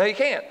 No, you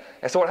can't.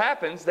 And so what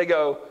happens, they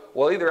go,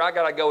 well, either I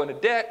got to go into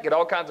debt, get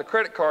all kinds of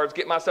credit cards,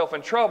 get myself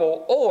in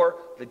trouble, or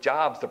the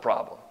job's the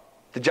problem.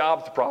 The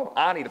job's the problem.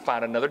 I need to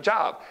find another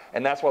job.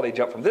 And that's why they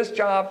jump from this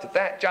job to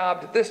that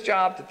job to this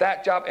job to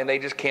that job, and they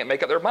just can't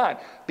make up their mind.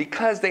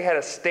 Because they had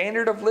a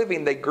standard of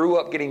living they grew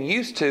up getting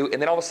used to,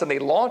 and then all of a sudden they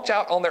launch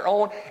out on their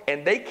own,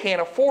 and they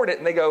can't afford it,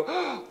 and they go,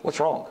 oh, what's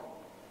wrong?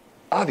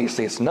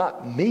 Obviously, it's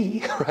not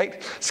me, right?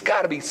 It's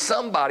got to be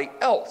somebody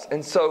else.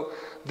 And so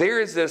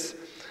there is this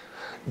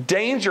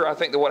danger, I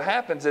think, that what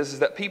happens is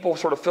that people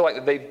sort of feel like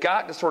that they've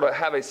got to sort of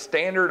have a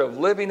standard of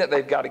living that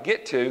they've got to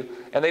get to,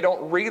 and they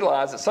don't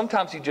realize that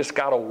sometimes you just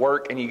got to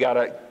work and you got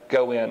to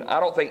go in.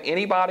 I don't think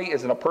anybody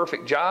is in a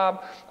perfect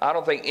job. I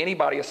don't think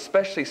anybody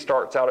especially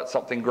starts out at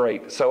something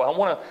great. So I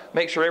want to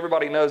make sure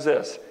everybody knows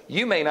this.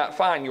 You may not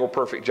find your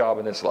perfect job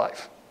in this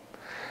life.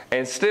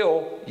 And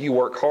still, you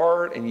work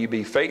hard and you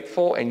be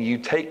faithful and you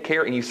take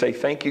care and you say,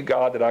 thank you,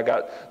 God, that I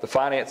got the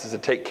finances to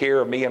take care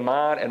of me and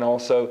mine and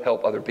also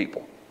help other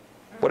people.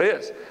 What it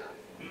is.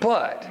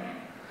 But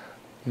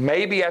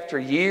maybe after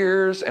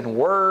years and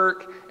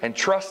work and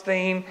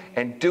trusting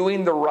and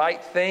doing the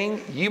right thing,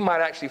 you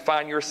might actually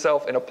find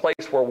yourself in a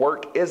place where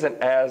work isn't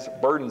as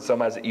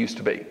burdensome as it used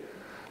to be.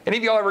 Any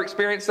of y'all ever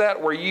experienced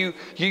that where you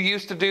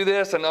used to do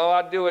this and, oh,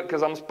 I do it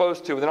because I'm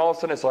supposed to, and then all of a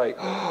sudden it's like,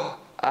 oh,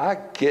 I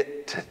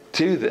get to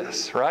do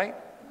this, right?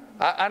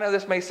 I know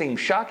this may seem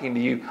shocking to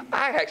you.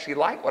 I actually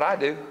like what I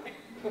do.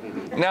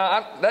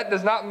 Now, that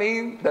does not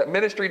mean that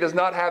ministry does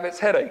not have its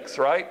headaches,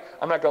 right?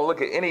 I'm not going to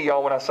look at any of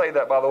y'all when I say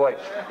that, by the way.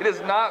 It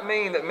does not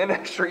mean that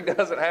ministry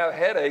doesn't have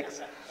headaches,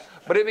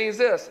 but it means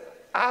this.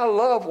 I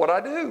love what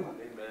I do.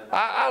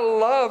 I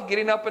love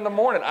getting up in the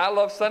morning. I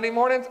love Sunday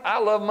mornings. I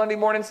love Monday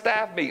morning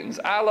staff meetings.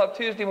 I love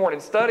Tuesday morning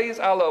studies.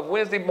 I love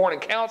Wednesday morning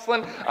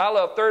counseling. I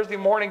love Thursday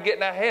morning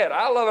getting ahead.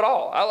 I love it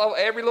all. I love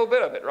every little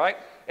bit of it, right?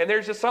 And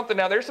there's just something.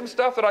 Now, there's some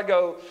stuff that I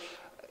go,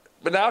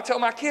 but now I tell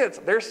my kids,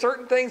 there's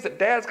certain things that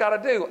Dad's got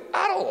to do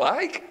I don't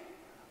like,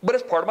 but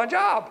it's part of my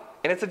job.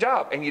 And it's a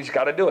job, and you just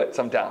got to do it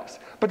sometimes.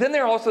 But then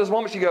there are also those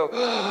moments you go,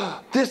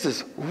 oh, this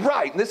is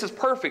right, and this is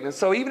perfect. And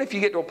so even if you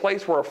get to a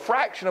place where a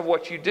fraction of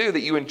what you do that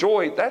you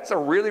enjoy, that's a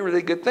really,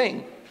 really good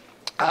thing.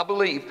 I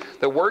believe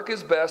that work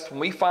is best when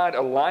we find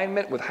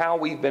alignment with how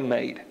we've been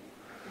made.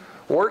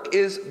 Work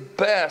is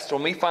best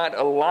when we find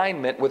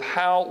alignment with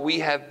how we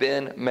have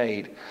been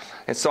made.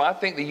 And so I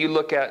think that you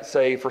look at,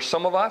 say, for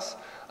some of us,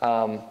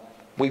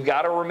 we've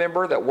got to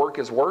remember that work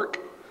is work.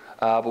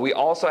 But we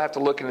also have to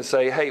look and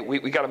say, hey,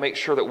 we got to make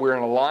sure that we're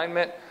in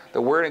alignment,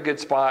 that we're in a good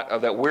spot,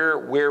 that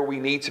we're where we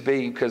need to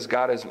be because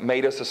God has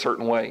made us a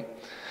certain way.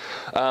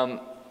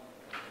 And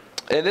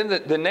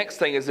then the next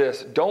thing is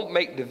this. Don't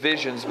make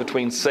divisions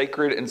between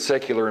sacred and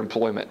secular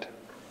employment.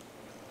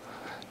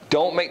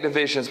 Don't make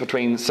divisions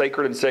between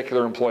sacred and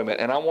secular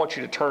employment. And I want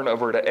you to turn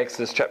over to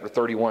Exodus chapter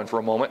 31 for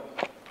a moment.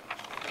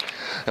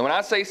 And when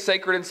I say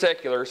sacred and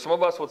secular, some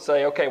of us would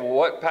say, okay, well,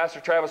 what, Pastor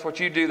Travis, what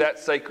you do,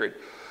 that's sacred.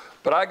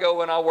 But I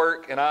go and I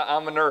work and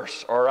I'm a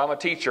nurse or I'm a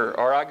teacher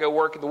or I go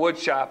work in the wood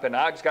shop and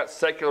I just got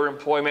secular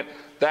employment.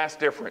 That's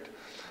different.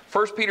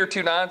 1 Peter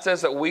 2:9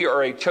 says that we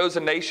are a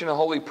chosen nation, a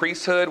holy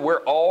priesthood.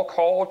 We're all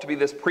called to be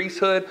this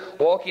priesthood,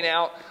 walking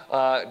out,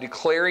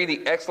 declaring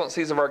the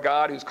excellencies of our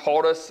God who's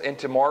called us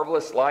into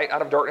marvelous light,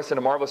 out of darkness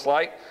into marvelous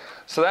light.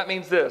 So that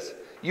means this.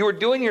 You are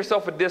doing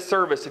yourself a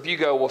disservice if you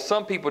go, well,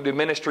 some people do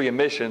ministry and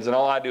missions and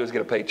all I do is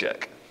get a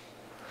paycheck.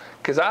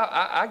 Because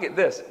I get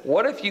this.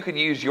 What if you could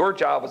use your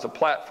job as a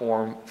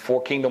platform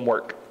for kingdom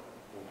work?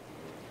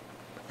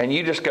 And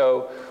you just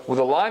go, with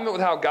alignment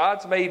with how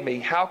God's made me,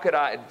 how could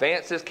I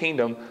advance His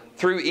kingdom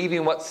through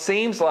even what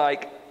seems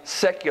like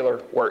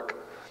secular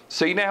work?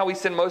 So you know how we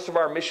send most of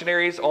our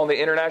missionaries on the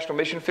international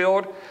mission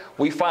field?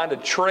 We find a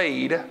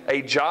trade,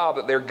 a job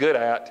that they're good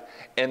at,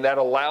 and that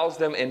allows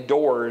them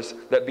indoors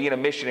that being a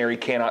missionary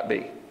cannot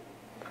be.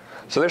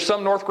 So there's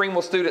some North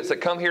Greenville students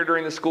that come here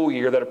during the school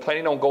year that are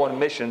planning on going to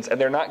missions,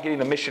 and they're not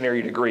getting a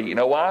missionary degree. You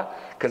know why?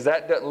 Because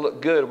that doesn't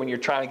look good when you're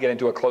trying to get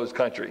into a closed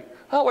country.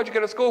 Oh, what'd you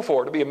go to school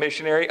for? To be a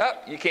missionary? Oh,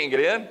 you can't get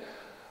in.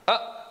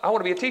 I want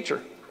to be a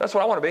teacher. That's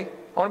what I want to be.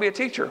 I want to be a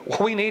teacher. Well,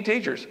 we need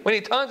teachers. We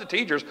need tons of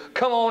teachers.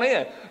 Come on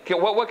in.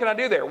 What can I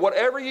do there?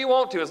 Whatever you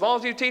want to. As long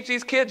as you teach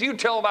these kids, you can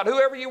tell them about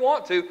whoever you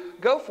want to.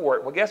 Go for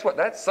it. Well, guess what?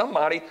 That's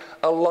somebody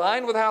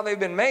aligned with how they've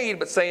been made,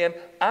 but saying,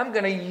 I'm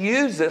going to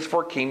use this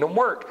for kingdom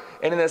work.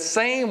 And in the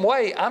same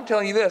way, I'm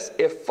telling you this,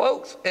 if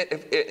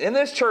in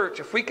this church,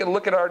 if we can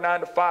look at our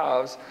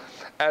 9-to-5s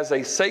as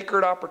a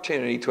sacred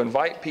opportunity to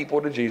invite people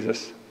to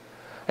Jesus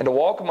and to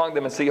walk among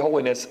them and see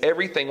holiness,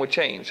 everything would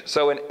change.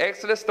 So in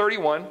Exodus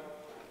 31,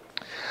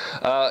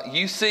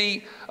 you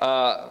see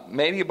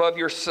maybe above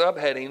your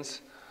subheadings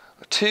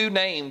 2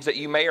 names that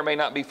you may or may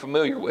not be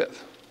familiar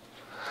with.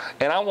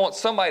 And I want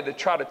somebody to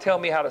try to tell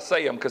me how to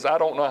say them because I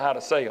don't know how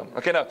to say them.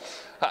 Okay, no,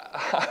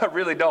 I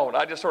really don't.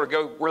 I just sort of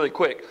go really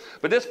quick.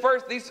 But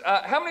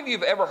how many of you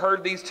have ever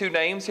heard these 2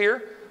 names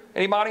here?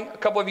 Anybody? A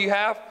couple of you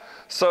have?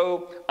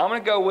 So I'm going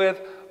to go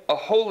with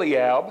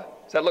Aholiab.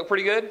 Does that look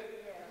pretty good?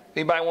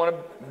 Anybody want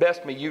to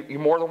best me? You're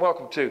more than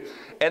welcome to.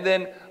 And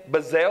then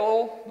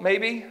Bezalel,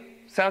 maybe?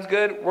 Sounds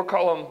good? We'll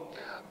call them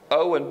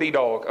O and B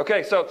dog.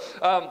 Okay, so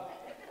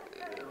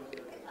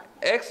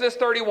Exodus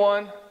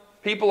 31,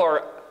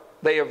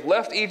 they have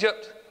left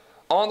Egypt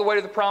on the way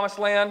to the promised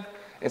land.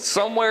 And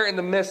somewhere in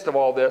the midst of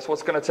all this,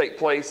 what's going to take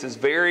place is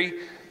very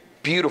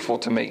beautiful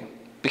to me.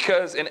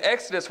 Because in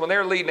Exodus, when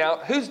they're leading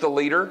out, who's the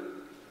leader?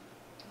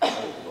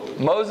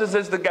 Moses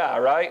is the guy,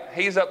 right?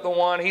 He's up the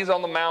one. He's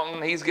on the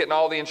mountain. He's getting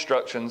all the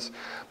instructions.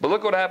 But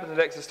look what happens in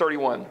Exodus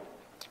 31.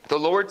 The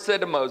Lord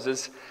said to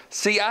Moses,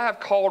 see, I have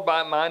called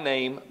by my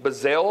name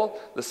Bezalel,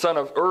 the son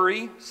of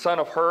Uri, son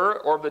of Hur,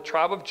 or of the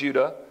tribe of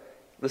Judah.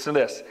 Listen to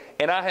this.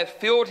 And I have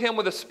filled him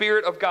with the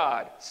Spirit of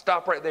God.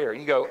 Stop right there.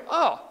 You go,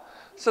 oh,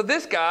 so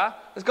this guy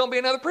is going to be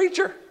another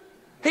preacher.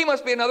 He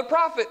must be another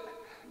prophet.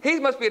 He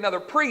must be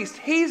another priest.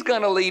 He's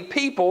going to lead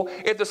people.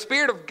 If the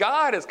Spirit of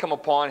God has come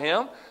upon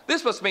him,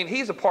 this must mean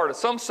he's a part of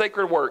some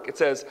sacred work. It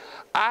says,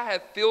 I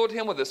have filled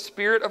him with the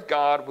Spirit of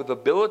God, with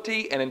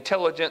ability and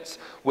intelligence,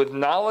 with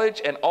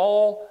knowledge and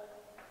all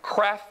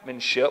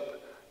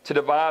craftsmanship, to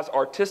devise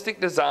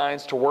artistic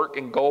designs, to work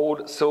in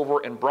gold,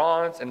 silver, and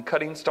bronze, and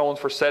cutting stones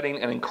for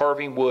setting, and in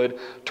carving wood,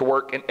 to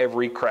work in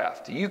every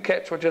craft. Do you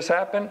catch what just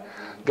happened?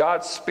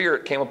 God's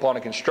Spirit came upon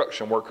a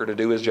construction worker to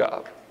do his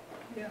job.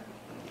 Yeah.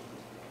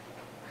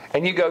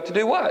 And you go, to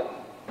do what?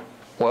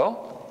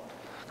 Well,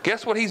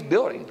 guess what he's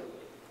building?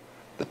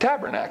 The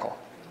tabernacle.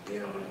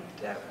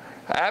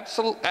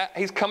 Absolutely.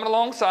 He's coming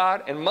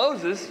alongside, and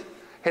Moses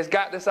has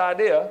got this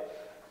idea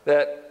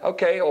that,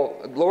 okay, well,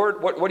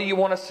 Lord, what do you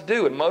want us to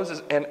do?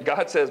 And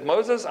God says,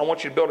 Moses, I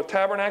want you to build a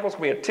tabernacle. It's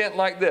going to be a tent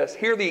like this.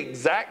 Here are the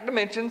exact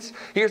dimensions.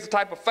 Here's the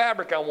type of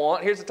fabric I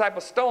want. Here's the type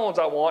of stones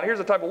I want. Here's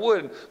the type of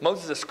wood. And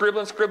Moses is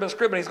scribbling.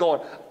 He's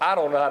going, I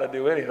don't know how to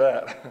do any of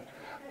that.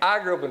 I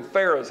grew up in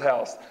Pharaoh's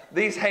house.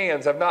 These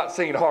hands have not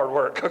seen hard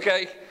work,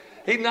 okay?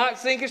 He's not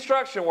seen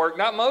construction work,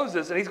 not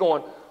Moses. And he's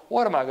going,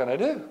 what am I going to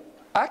do?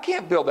 I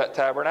can't build that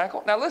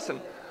tabernacle. Now listen,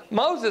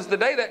 Moses, the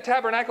day that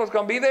tabernacle is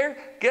going to be there,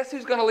 guess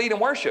who's going to lead in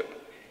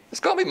worship?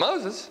 It's going to be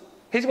Moses.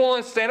 He's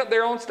going to stand up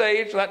there on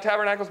stage when that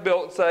tabernacle is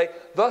built and say,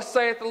 thus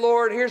saith the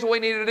Lord, here's what we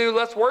need to do,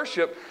 let's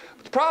worship.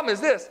 But the problem is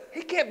this,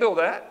 he can't build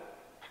that.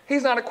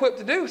 He's not equipped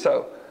to do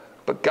so.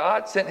 But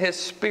God sent his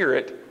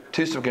Spirit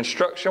to some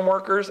construction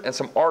workers and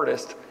some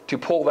artists to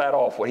pull that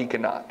off what he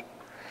could not.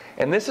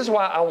 And this is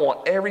why I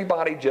want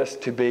everybody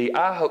just to be,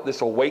 I hope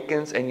this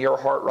awakens in your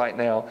heart right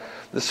now.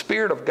 The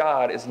Spirit of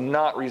God is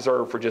not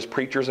reserved for just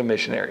preachers and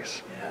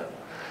missionaries. Yeah.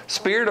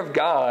 Spirit of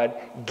God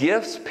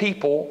gifts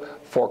people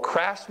for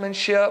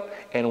craftsmanship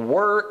and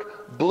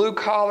work, blue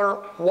collar,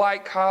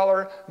 white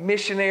collar,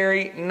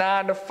 missionary,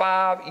 9 to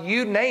 5,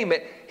 you name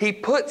it. He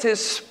puts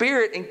his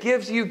Spirit and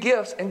gives you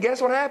gifts. And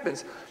guess what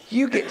happens?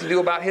 You get to do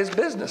about his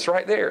business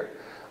right there.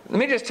 Let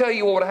me just tell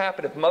you what would have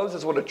happened if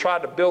Moses would have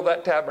tried to build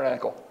that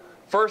tabernacle.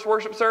 first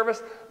worship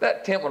service,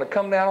 that tent would have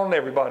come down on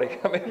everybody.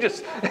 I mean,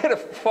 just it'd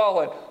have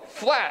fallen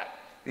flat.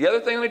 The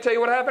other thing, let me tell you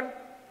what happened.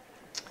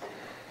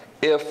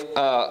 If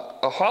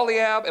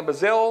Aholiab and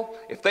Bezalel,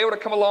 if they would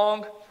have come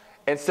along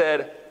and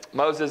said,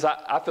 Moses,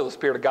 I feel the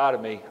Spirit of God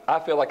in me. I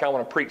feel like I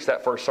want to preach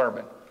that first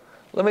sermon.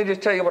 Let me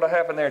just tell you what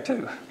happened there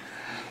too.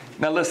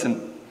 Now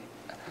listen,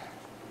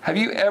 have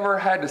you ever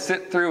had to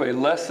sit through a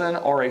lesson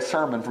or a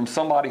sermon from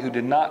somebody who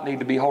did not need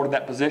to be holding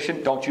that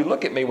position? Don't you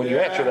look at me when you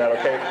answer that,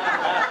 okay?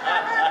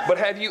 But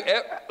have you,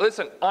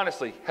 listen,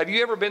 honestly, have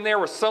you ever been there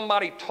where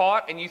somebody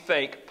taught and you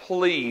think,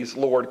 please,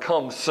 Lord,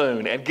 come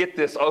soon and get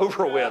this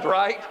over with,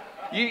 right?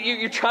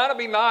 You're trying to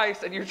be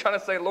nice and you're trying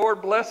to say,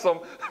 Lord, bless them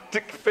to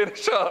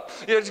finish up.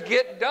 Just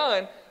get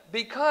done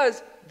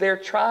because they're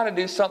trying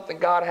to do something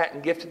God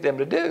hadn't gifted them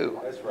to do.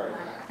 That's right.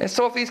 And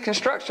so if these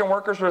construction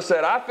workers would have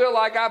said, I feel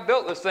like I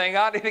built this thing,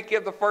 I need to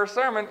give the first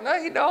sermon. No,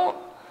 you don't.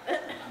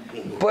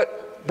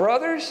 But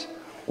brothers,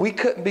 we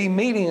couldn't be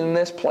meeting in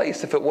this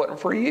place if it wasn't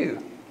for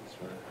you.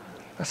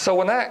 So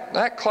when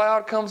that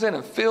cloud comes in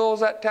and fills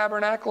that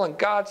tabernacle and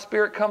God's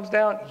Spirit comes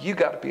down, you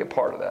got to be a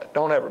part of that.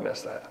 Don't ever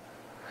miss that.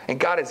 And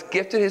God has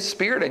gifted His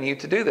Spirit in you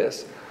to do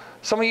this.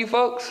 Some of you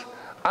folks,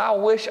 I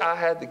wish I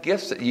had the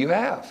gifts that you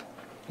have.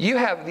 You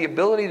have the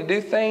ability to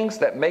do things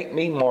that make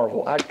me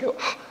marvel. I'd go,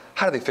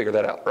 how do they figure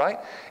that out, right?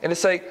 And to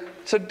say,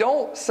 so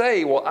don't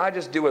say, well, I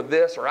just do a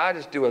this or I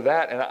just do a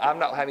that and I'm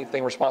not having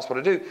anything responsible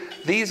to do.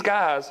 These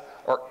guys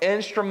are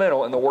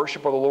instrumental in the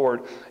worship of the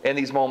Lord in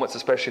these moments,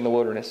 especially in the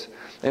wilderness.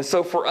 And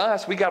so for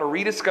us, we got to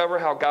rediscover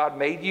how God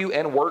made you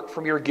and work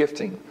from your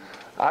gifting.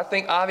 I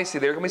think obviously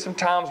there are going to be some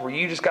times where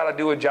you just got to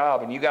do a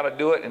job and you got to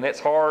do it and it's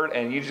hard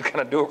and you just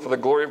got to do it for the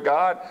glory of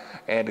God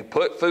and to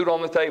put food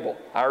on the table.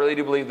 I really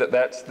do believe that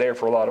that's there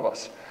for a lot of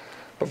us.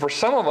 But for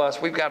some of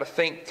us, we've got to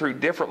think through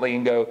differently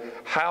and go,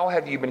 how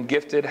have you been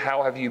gifted?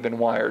 How have you been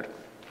wired?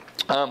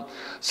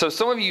 So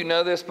some of you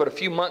know this, but a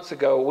few months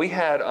ago we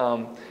had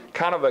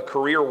kind of a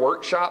career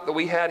workshop that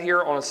we had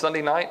here on a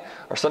Sunday night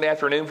or Sunday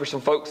afternoon for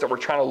some folks that were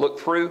trying to look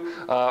through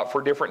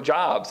for different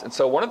jobs. And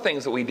so one of the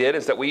things that we did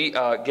is that we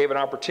gave an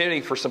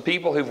opportunity for some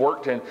people who've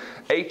worked in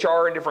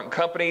HR in different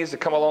companies to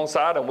come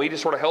alongside, and we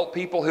just sort of help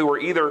people who were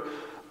either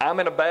I'm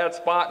in a bad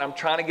spot and I'm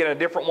trying to get a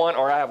different one,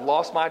 or I have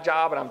lost my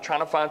job and I'm trying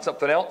to find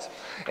something else.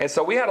 And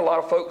so we had a lot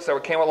of folks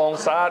that came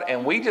alongside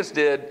and we just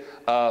did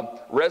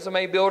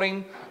resume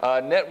building,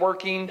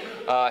 networking,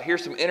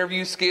 here's some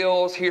interview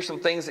skills, here's some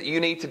things that you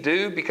need to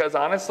do, because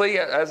honestly,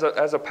 as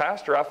a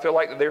pastor, I feel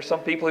like that there's some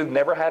people who've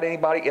never had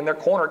anybody in their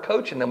corner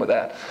coaching them with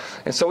that.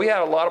 And so we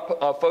had a lot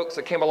of folks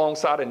that came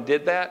alongside and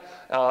did that,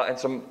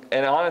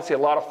 and honestly, a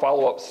lot of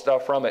follow-up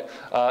stuff from it.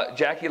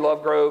 Jackie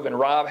Lovegrove and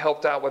Rob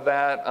helped out with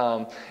that,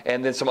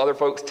 and then some other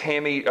folks,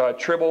 Tammy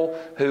Tribble,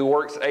 who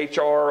works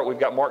HR. We've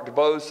got Mark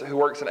DeVos, who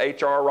works in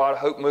HR. Rod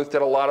Hopemuth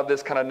did a lot of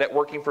this kind of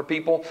networking for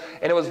people,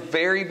 and it was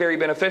very, very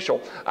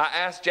beneficial. I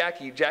asked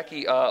Jackie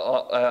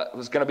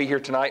was going to be here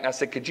tonight, and I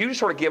said, could you just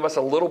sort of give us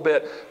a little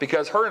bit,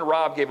 because her and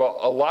Rob gave a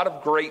lot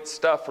of great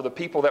stuff for the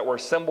people that were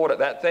assembled at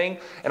that thing,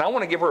 and I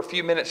want to give her a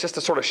few minutes just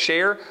to sort of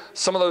share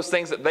some of those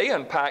things that they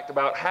unpacked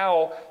about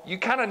how you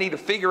kind of need to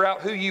figure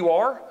out who you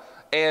are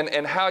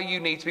and how you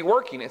need to be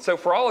working. And so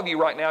for all of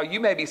you right now, you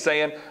may be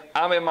saying,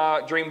 I'm in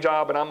my dream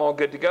job and I'm all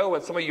good to go.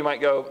 And some of you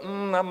might go,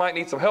 I might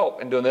need some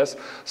help in doing this.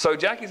 So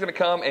Jackie's going to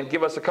come and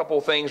give us a couple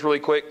of things really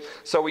quick.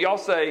 So we all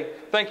say,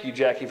 thank you,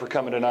 Jackie, for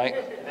coming tonight.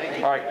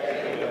 All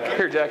right.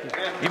 Here, Jackie.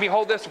 You can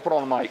hold this and put it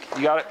on the mic.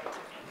 You got it?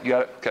 You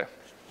got it? Okay.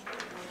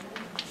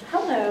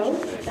 Hello.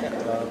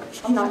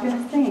 I'm not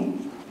going to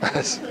sing.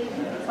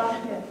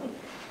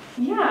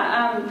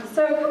 Yeah,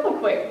 so a couple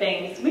quick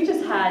things. We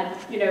just had,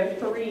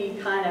 3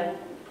 kind of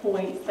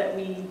points that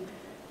we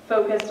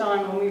focused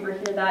on when we were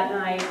here that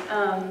night.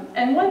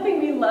 And one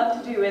thing we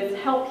love to do is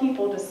help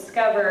people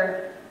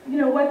discover,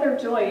 what their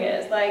joy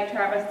is. Like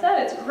Travis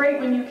said, it's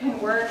great when you can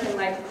work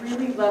and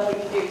really love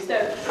what you do.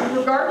 So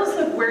regardless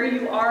of where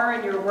you are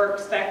in your work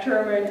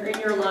spectrum or in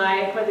your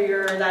life, whether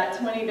you're that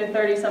 20 to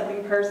 30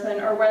 something person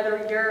or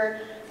whether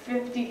you're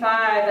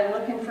 55 and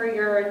looking for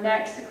your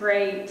next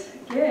great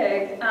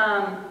gig,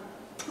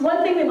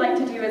 one thing we like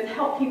to do is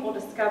help people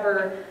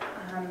discover,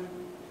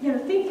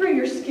 think through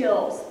your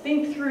skills,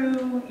 think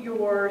through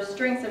your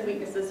strengths and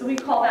weaknesses. So we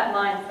call that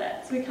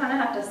mindset. So we kind of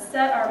have to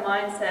set our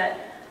mindset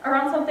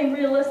around something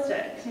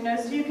realistic,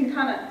 so you can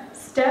kind of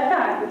step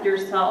back with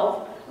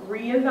yourself,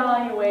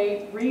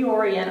 reevaluate,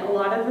 reorient a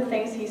lot of the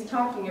things he's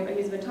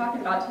been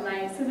talking about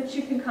tonight, so that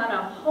you can kind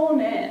of hone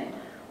in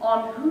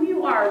on who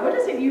you are. What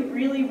is it you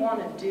really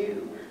want to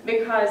do?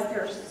 Because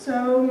there's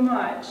so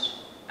much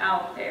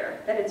out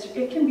there that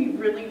it can be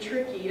really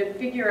tricky to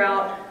figure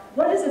out,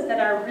 what is it that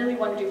I really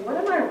want to do? What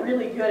am I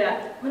really good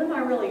at? What am I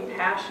really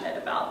passionate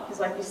about? Because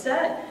like you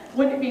said,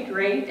 wouldn't it be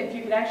great if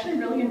you could actually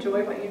really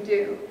enjoy what you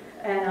do?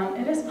 And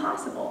it is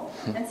possible.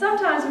 And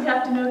sometimes we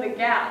have to know the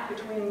gap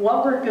between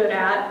what we're good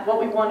at, what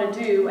we want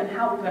to do, and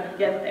how we're going to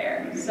get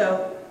there.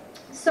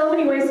 So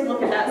many ways to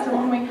look at that. So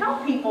when we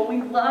help people,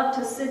 we love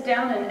to sit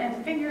down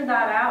and figure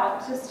that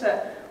out, just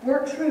to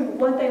work through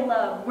what they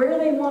love, where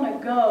they want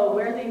to go,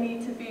 where they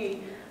need to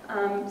be.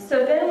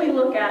 So then we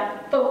look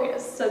at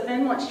focus. So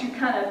then once you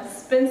kind of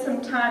spend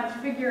some time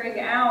figuring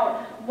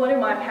out what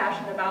am I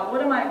passionate about,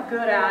 what am I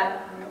good at,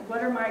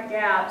 what are my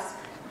gaps,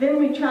 then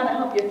we try to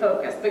help you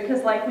focus.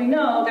 Because like we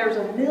know, there's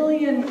a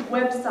million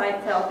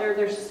websites out there.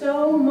 There's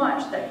so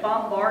much that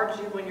bombards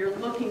you when you're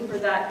looking for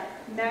that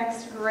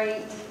next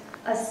great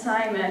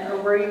assignment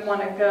or where you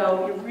want to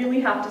go. You really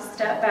have to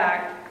step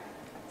back,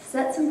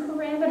 set some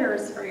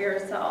parameters for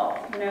yourself,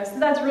 so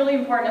that's really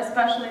important,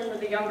 especially for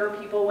the younger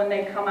people when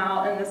they come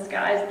out and the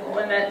sky's the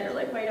limit. They're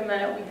like, wait a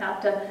minute, we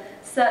have to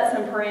set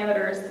some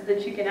parameters so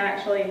that you can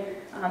actually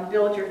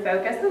build your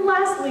focus. And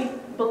lastly,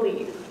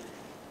 believe.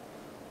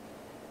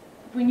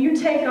 When you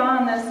take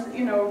on this,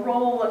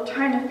 role of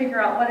trying to figure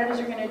out what it is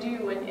you're going to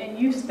do, and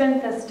you've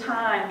spent this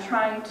time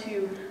trying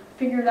to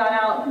figure that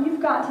out,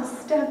 you've got to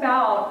step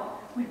out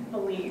with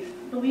belief.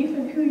 Belief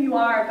in who you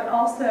are, but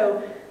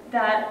also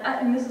that,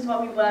 and this is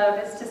what we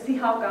love, is to see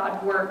how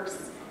God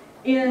works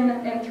in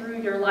and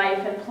through your life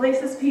and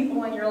places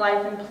people in your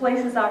life and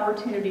places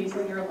opportunities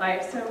in your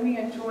life. So we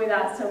enjoy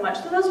that so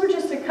much. So those were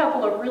just a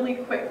couple of really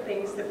quick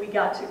things that we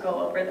got to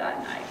go over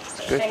that night.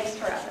 So thanks,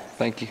 Travis.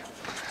 Thank you.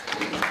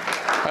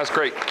 That's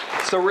great.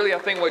 So really, I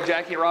think what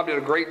Jackie and Rob did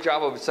a great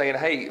job of saying,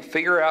 hey,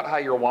 figure out how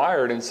you're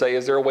wired and say,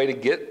 is there a way to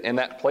get in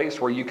that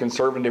place where you can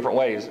serve in different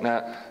ways?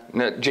 Now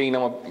Gene,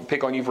 I'm going to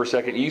pick on you for a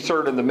second. You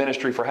served in the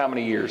ministry for how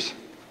many years?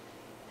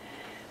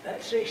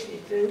 About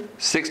 62.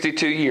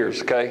 62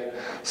 years, okay?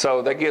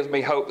 So that gives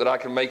me hope that I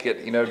can make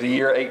it, to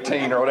year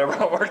 18 or whatever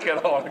I'm working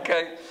on,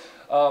 okay?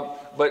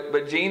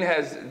 But Gene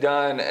has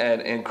done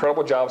an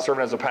incredible job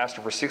serving as a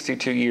pastor for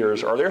 62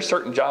 years. Are there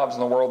certain jobs in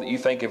the world that you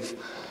think if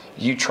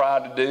you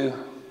tried to do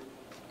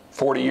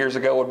 40 years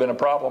ago would have been a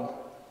problem?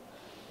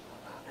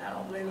 I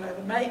don't believe I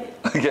ever made it.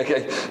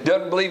 Okay.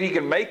 Doesn't believe he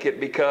can make it,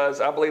 because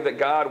I believe that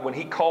God, when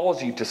he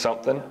calls you to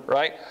something,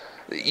 right?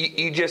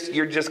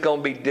 You're just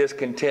going to be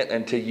discontent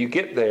until you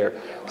get there.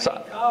 When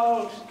he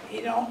calls,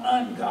 he don't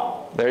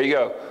uncall. There you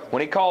go.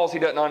 When he calls, he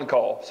doesn't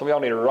uncall. Some of y'all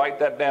need to write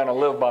that down and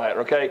live by it,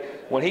 okay?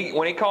 When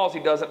he calls, he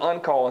doesn't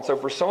uncall. And so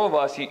for some of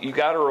us, you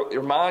got to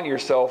remind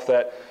yourself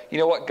that, you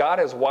know what, God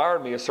has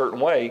wired me a certain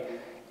way,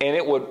 and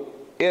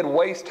it'd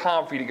waste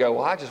time for you to go,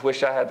 well, I just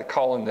wish I had the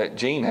calling that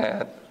Gene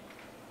had.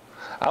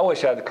 I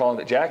wish I had the calling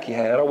that Jackie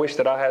had. I wish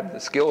that I had the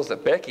skills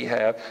that Becky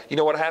had. You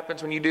know what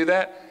happens when you do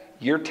that?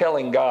 You're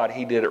telling God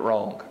he did it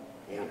wrong.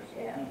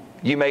 Yeah.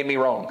 You made me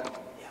wrong.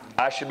 Yeah.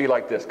 I should be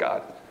like this,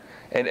 God.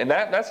 And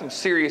that's some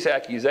serious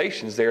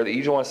accusations there that you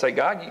just want to say,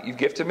 God, you've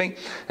gifted me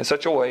in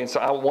such a way. And so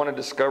I want to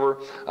discover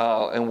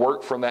and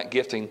work from that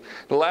gifting.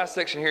 The last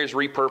section here is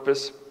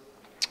repurpose.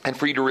 And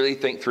for you to really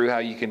think through how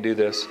you can do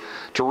this.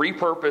 To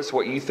repurpose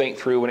what you think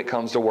through when it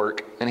comes to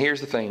work. And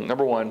here's the thing.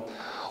 Number one,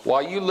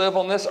 while you live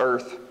on this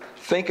earth,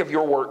 think of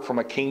your work from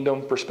a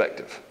kingdom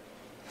perspective.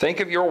 Think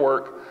of your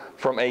work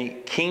from a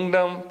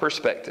kingdom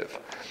perspective.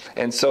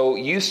 And so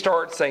you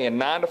start saying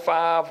 9 to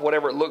 5,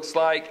 whatever it looks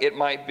like. It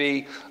might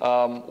be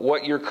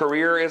what your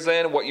career is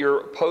in, what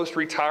your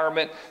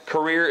post-retirement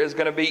career is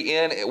going to be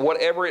in,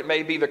 whatever it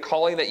may be, the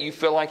calling that you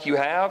feel like you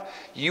have.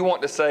 You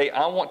want to say,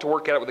 I want to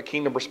work at it with a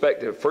kingdom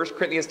perspective. 1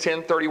 Corinthians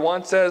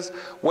 10:31 says,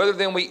 whether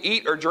then we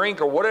eat or drink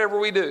or whatever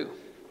we do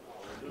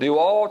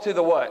all to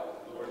the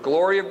what?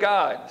 Glory of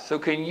God. So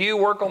can you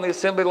work on the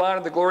assembly line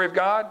of the glory of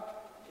God?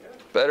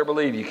 Better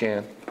believe you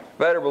can.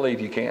 Better believe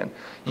you can.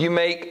 You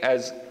make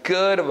as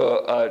good of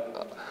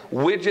a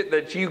widget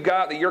that you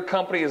got, that your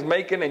company is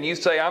making, and you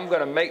say, I'm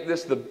going to make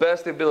this the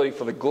best ability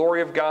for the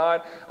glory of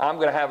God. I'm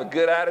going to have a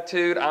good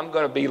attitude. I'm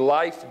going to be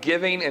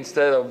life-giving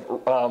instead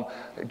of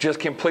just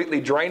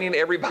completely draining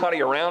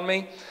everybody around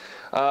me.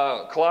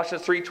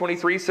 Colossians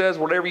 3:23 says,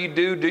 whatever you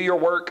do, do your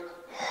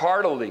work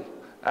heartily,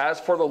 as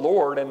for the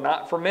Lord and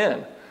not for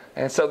men.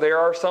 And so there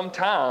are some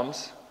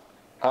times,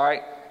 all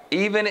right,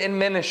 even in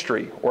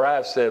ministry, where I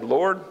have said,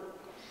 Lord,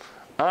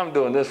 I'm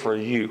doing this for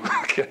you.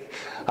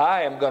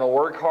 I am going to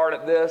work hard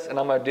at this, and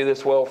I'm going to do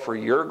this well for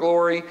your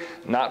glory,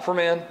 not for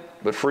men,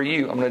 but for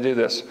you. I'm going to do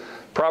this.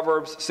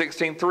 Proverbs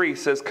 16:3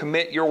 says,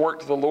 commit your work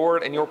to the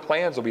Lord, and your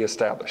plans will be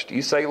established.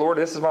 You say, Lord,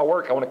 this is my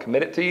work. I want to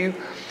commit it to you,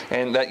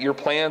 and that your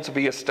plans will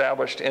be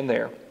established in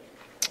there.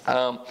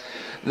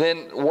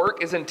 Then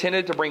work is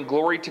intended to bring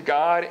glory to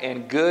God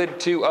and good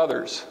to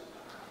others.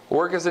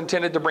 Work is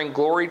intended to bring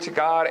glory to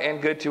God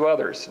and good to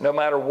others. No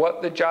matter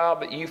what the job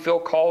that you feel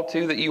called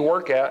to that you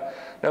work at,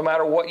 no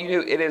matter what you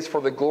do, it is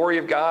for the glory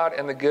of God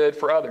and the good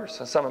for others.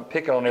 And so I'm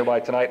picking on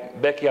everybody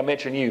tonight. Becky, I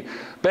mentioned you.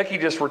 Becky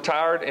just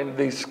retired in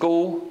the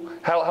school.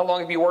 How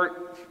long have you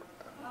worked?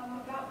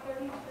 About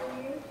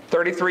 33 years.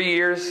 33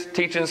 years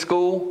teaching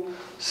school.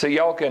 So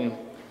y'all can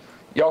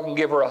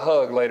give her a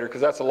hug later,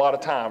 because that's a lot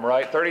of time,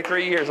 right?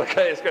 33 years.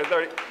 Okay, it's good.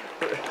 30.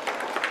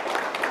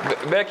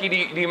 Becky, do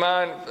you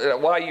mind,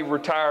 while you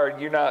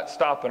retired, you're not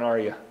stopping, are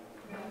you?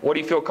 What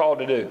do you feel called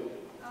to do?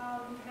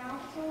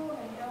 Counsel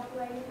and help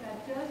ladies. I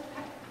just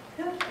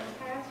took and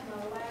passed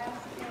my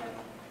last test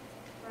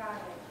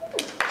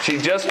Friday. She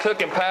just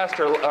took and passed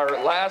her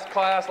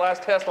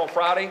last test on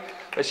Friday,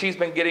 but she's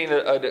been getting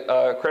an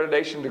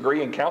accreditation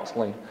degree in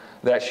counseling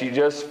that she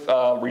just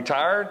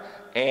retired,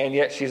 and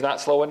yet she's not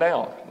slowing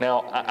down.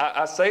 Now,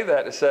 I say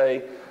that to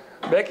say,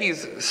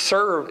 Becky's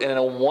served in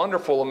a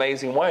wonderful,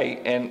 amazing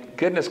way. And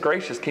goodness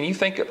gracious, can you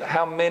think of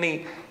how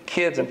many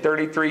kids in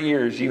 33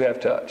 years you have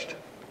touched?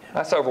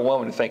 That's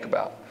overwhelming to think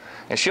about.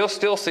 And she'll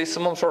still see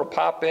some of them sort of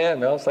pop in,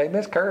 and they'll say,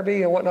 Miss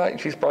Kirby and whatnot. And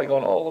she's probably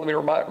going, oh, let me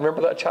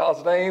remember that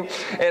child's name.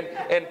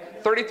 And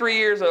 33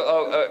 years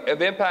of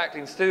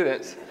impacting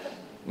students,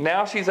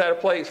 now she's at a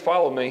place,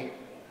 follow me,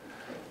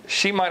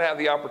 she might have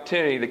the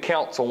opportunity to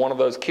counsel one of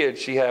those kids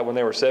she had when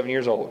they were 7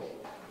 years old.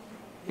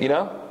 You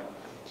know?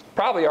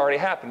 Probably already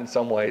happened in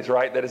some ways,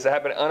 right? That it's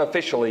happened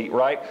unofficially,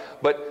 right?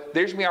 But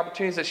there's going to be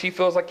opportunities that she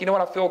feels like, you know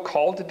what, I feel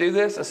called to do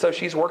this. And so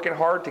she's working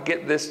hard to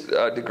get this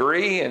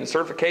degree and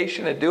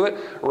certification and do it,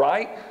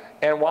 right?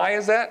 And why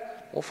is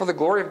that? Well, for the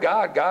glory of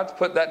God, God's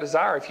put that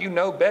desire. If you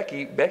know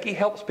Becky, Becky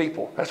helps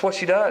people. That's what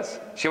she does.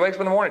 She wakes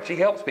up in the morning. She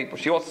helps people.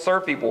 She wants to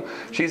serve people.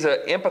 She's an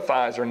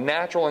empathizer,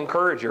 natural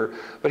encourager.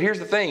 But here's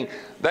the thing.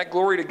 That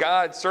glory to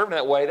God serving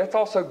that way, that's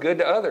also good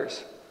to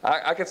others.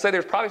 I could say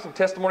there's probably some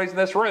testimonies in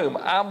this room.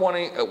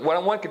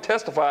 When one could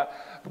testify,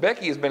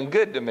 Becky has been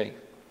good to me.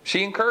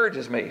 She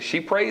encourages me.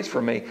 She prays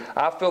for me.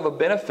 I feel the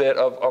benefit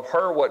of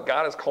her, what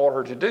God has called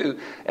her to do.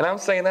 And I'm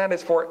saying that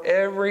is for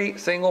every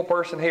single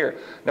person here,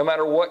 no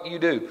matter what you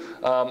do.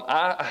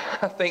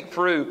 I think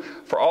through,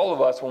 for all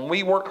of us, when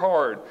we work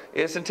hard,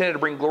 it's intended to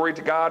bring glory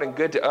to God and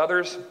good to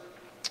others.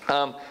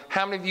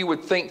 How many of you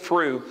would think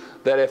through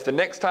that if the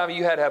next time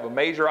you had to have a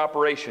major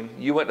operation,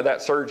 you went to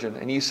that surgeon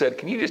and you said,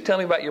 can you just tell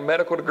me about your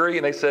medical degree?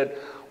 And they said,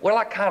 well,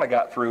 I kind of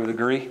got through a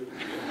degree.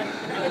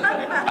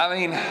 I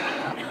mean,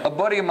 a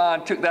buddy of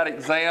mine took that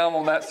exam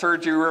on that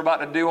surgery we were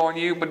about to do on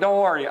you, but don't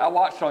worry, I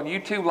watched it on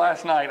YouTube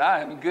last night.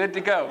 I am good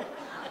to go.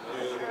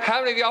 How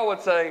many of y'all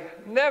would say,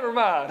 never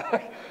mind,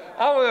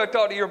 I'm going to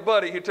talk to your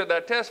buddy who took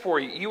that test for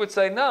you? You would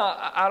say, no,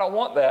 I don't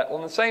want that. Well,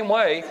 in the same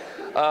way,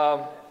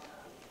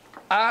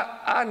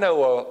 I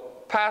know a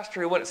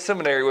pastor who went to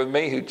seminary with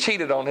me who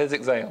cheated on his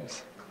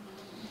exams.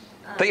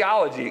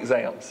 Theology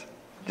exams.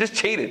 Just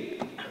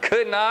cheated.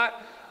 Could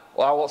not.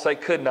 Well, I won't say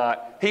could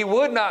not. He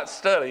would not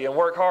study and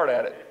work hard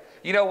at it.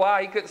 You know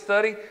why he couldn't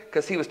study?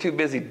 Because he was too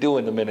busy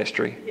doing the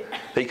ministry.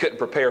 He couldn't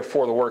prepare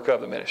for the work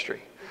of the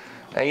ministry.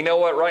 And you know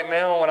what? Right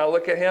now, when I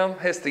look at him,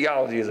 his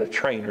theology is a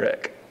train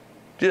wreck.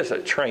 Just a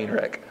train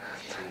wreck.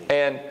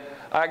 And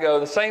I go,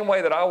 the same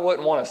way that I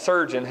wouldn't want a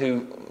surgeon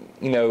who,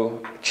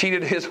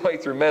 cheated his way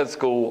through med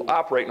school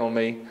operating on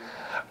me,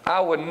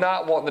 I would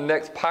not want the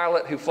next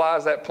pilot who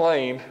flies that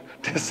plane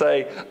to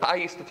say, I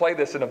used to play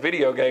this in a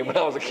video game when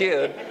I was a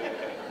kid.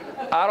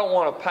 I don't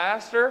want a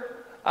pastor.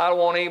 I don't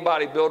want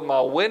anybody building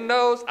my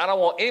windows. I don't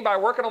want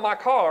anybody working on my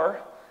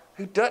car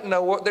who doesn't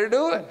know what they're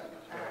doing.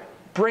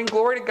 Bring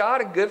glory to God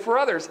and good for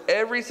others.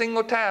 Every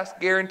single task,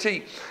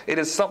 guarantee. It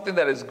is something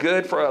that is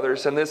good for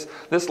others. And this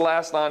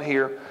last line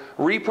here,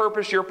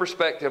 repurpose your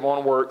perspective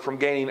on work from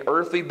gaining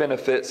earthly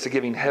benefits to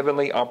giving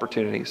heavenly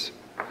opportunities.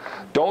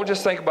 Don't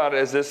just think about it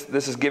as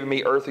this is giving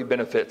me earthly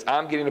benefits.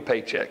 I'm getting a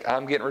paycheck.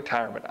 I'm getting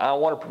retirement. I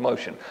want a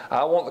promotion.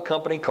 I want the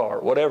company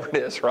car, whatever it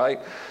is, right?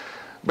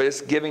 But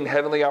it's giving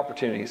heavenly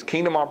opportunities,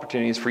 kingdom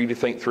opportunities for you to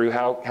think through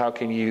how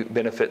can you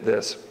benefit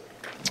this.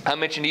 I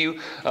mentioned to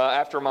you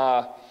after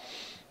my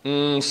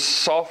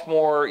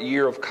sophomore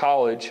year of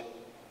college,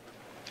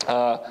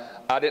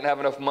 I didn't have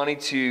enough money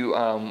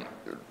to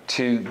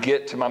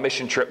get to my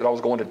mission trip that I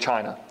was going to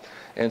China.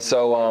 And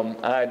so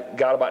I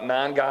got about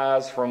 9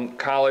 guys from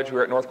college. We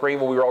were at North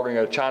Greenville. We were all going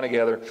to go to China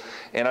together.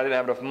 And I didn't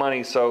have enough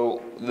money,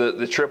 so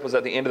the trip was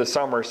at the end of the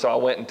summer. So I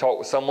went and talked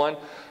with someone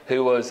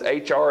who was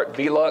HR at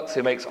Velux,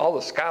 who makes all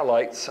the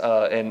skylights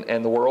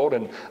in the world.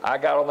 And I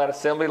got on that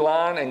assembly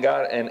line and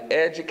got an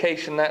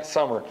education that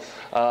summer.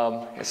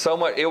 So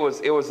much. It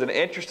was an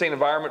interesting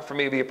environment for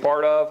me to be a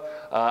part of.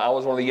 I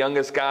was one of the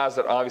youngest guys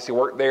that obviously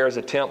worked there as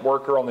a temp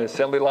worker on the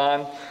assembly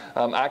line.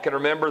 I can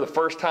remember the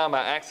first time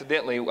I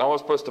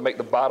was supposed to make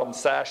the bottom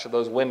sash of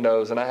those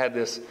windows, and I had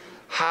this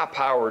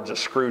high-powered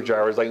just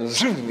screwdriver. It's like,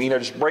 zoom,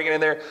 just breaking in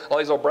there, all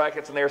these little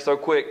brackets in there so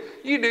quick.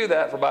 You do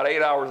that for about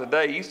 8 hours a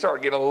day, you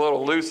start getting a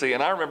little loosey.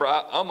 And I remember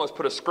I almost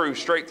put a screw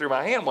straight through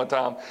my hand one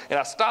time, and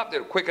I stopped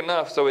it quick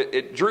enough so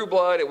it drew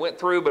blood, it went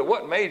through, but it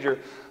wasn't major.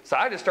 So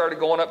I just started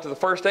going up to the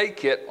first aid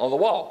kit on the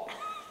wall.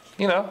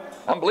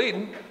 I'm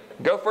bleeding.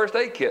 Go first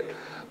aid kit.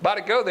 About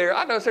to go there,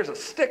 I noticed there's a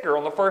sticker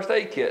on the first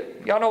aid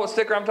kit. Y'all know what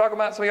sticker I'm talking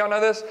about? Some of y'all know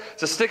this?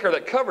 It's a sticker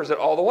that covers it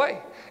all the way.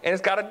 And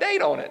it's got a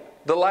date on it.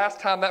 The last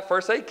time that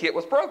first aid kit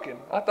was broken.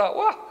 I thought,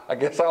 well, I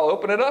guess I'll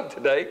open it up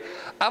today.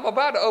 I'm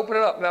about to open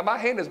it up. Now, my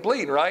hand is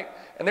bleeding, right?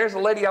 And there's a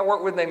lady I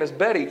work with named Miss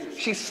Betty.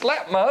 She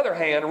slapped my other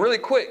hand really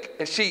quick.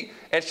 And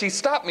she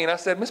stopped me. And I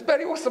said, Miss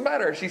Betty, what's the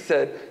matter? And she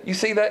said, you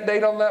see that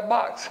date on that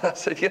box? I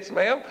said, yes,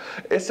 ma'am.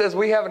 It says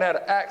we haven't had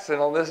an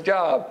accident on this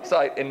job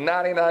site in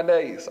 99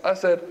 days. I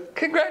said,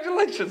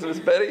 congratulations, Miss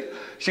Betty.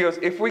 She goes,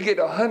 if we get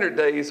 100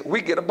 days,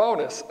 we get a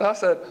bonus. And I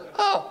said,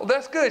 oh, well,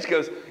 that's good. She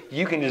goes,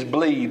 you can just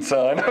bleed,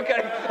 son.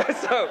 Okay.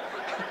 So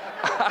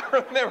I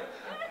remember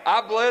I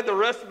bled the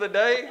rest of the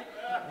day.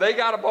 They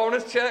got a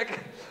bonus check,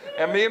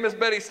 and me and Miss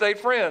Betty stayed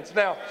friends.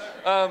 Now,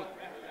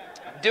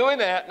 doing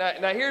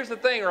that. Now here's the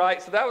thing,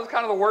 right? So that was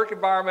kind of the work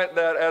environment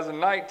that as a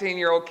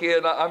 19-year-old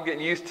kid, I'm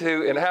getting used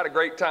to and had a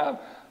great time.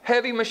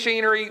 Heavy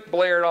machinery,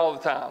 blaring all the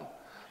time.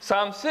 So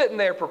I'm sitting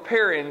there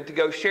preparing to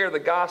go share the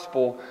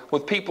gospel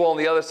with people on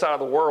the other side of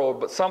the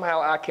world, but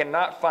somehow I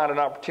cannot find an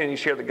opportunity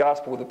to share the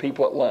gospel with the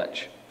people at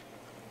lunch.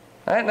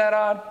 Isn't that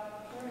odd?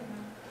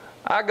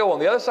 I go on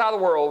the other side of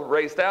the world,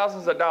 raise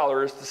thousands of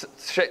dollars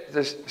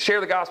to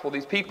share the gospel with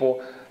these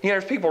people.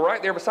 There's people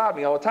right there beside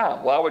me all the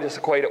time. Well, I would just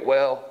equate it,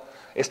 well,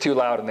 it's too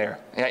loud in there.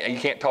 You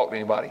can't talk to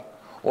anybody.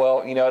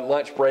 Well, at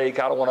lunch break,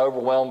 I don't want to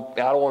overwhelm,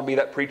 I don't want to be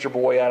that preacher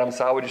boy at him,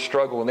 so I would just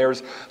struggle. And there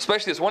was,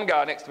 especially this one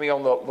guy next to me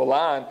on the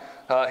line,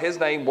 his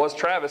name was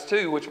Travis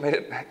too, which made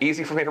it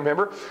easy for me to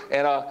remember.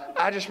 And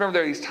I just remember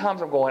there were these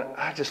times I'm going,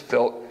 I just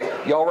felt,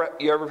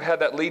 you ever had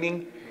that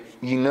leading?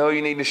 You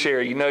need to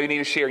share,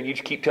 and you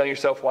just keep telling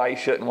yourself why you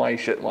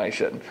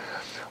shouldn't.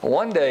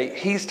 One day,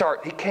 he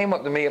came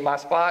up to me at my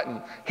spot,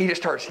 and he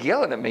just starts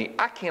yelling at me.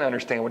 I can't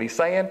understand what he's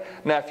saying.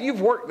 Now, if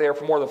you've worked there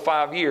for more than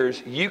 5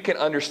 years, you can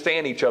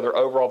understand each other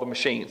over all the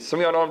machines. Some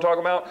of y'all know what I'm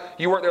talking about.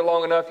 You work there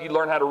long enough, you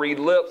learn how to read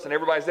lips, and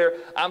everybody's there.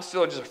 I'm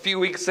still just a few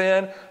weeks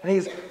in, and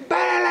he's, bah,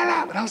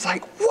 and I was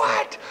like,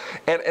 what?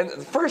 And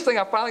the first thing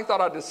I finally thought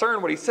I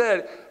discerned what he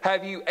said,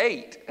 have you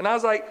ate? And I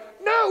was like,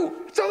 no,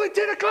 it's only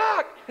 10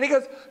 o'clock. And he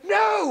goes,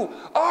 no,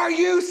 are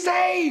you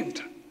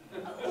saved?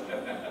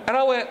 And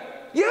I went,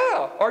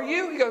 yeah, are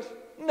you? He goes,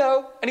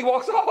 no. And he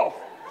walks off.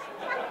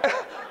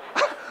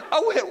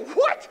 I went,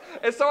 what?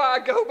 And so I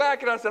go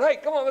back and I said, hey,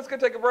 come on, let's go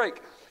take a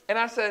break. And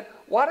I said,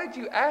 why did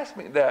you ask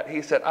me that?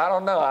 He said, I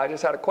don't know. I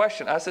just had a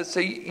question. I said,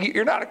 see,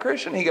 you're not a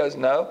Christian? He goes,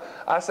 no.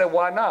 I said,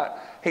 why not?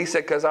 He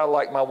said, because I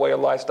like my way of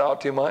lifestyle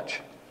too much.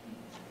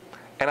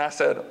 And I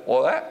said,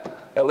 well,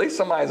 at least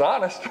somebody's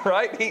honest,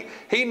 right?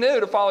 He knew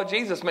to follow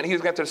Jesus meant he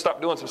was going to have to stop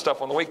doing some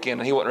stuff on the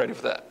weekend, and he wasn't ready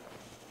for that.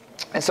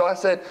 And so I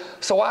said,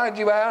 so why did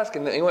you ask?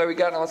 And anyway, we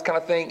got on this kind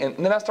of thing. And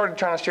then I started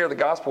trying to share the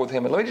gospel with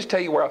him. And let me just tell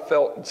you where I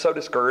felt so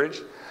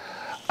discouraged.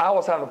 I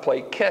was having to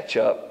play catch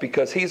up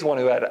because he's the one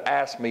who had to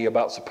ask me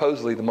about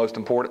supposedly the most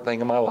important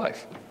thing in my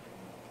life.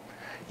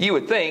 You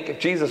would think if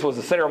Jesus was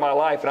the center of my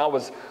life and I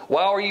was,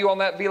 why are you on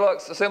that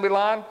Velux assembly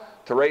line?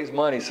 To raise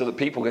money so that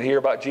people could hear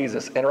about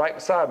Jesus. And right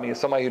beside me is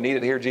somebody who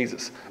needed to hear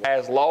Jesus.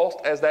 As lost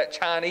as that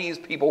Chinese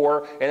people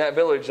were in that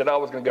village that I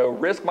was going to go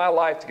risk my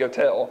life to go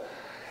tell.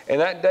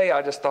 And that day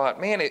I just thought,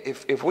 man,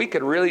 if we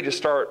could really just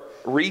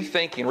start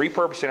rethinking,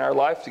 repurposing our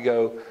life to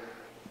go,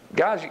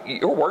 guys,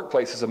 your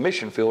workplace is a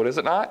mission field, is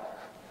it not?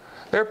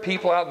 There are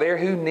people out there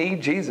who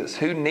need Jesus,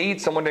 who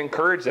need someone to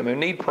encourage them, who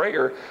need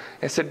prayer.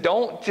 And so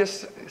don't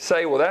just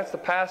say, well, that's the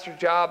pastor's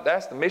job,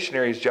 that's the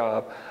missionary's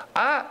job.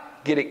 I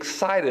get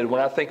excited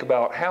when I think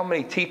about how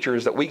many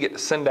teachers that we get to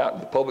send out to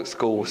the public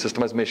school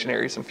system as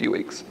missionaries in a few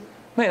weeks.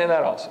 Man, isn't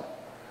that awesome?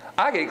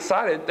 I get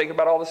excited thinking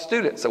about all the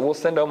students that we'll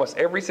send to almost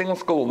every single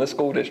school in this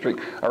school district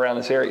around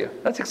this area.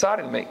 That's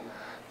exciting to me.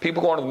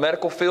 People going to the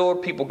medical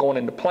field, people going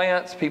into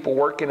plants, people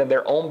working in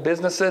their own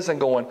businesses and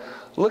going,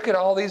 look at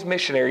all these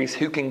missionaries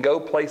who can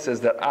go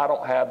places that I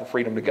don't have the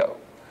freedom to go.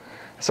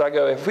 So I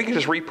go, if we could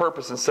just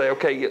repurpose and say,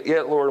 okay,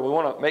 yeah, Lord, we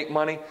want to make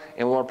money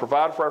and we want to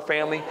provide for our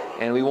family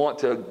and we want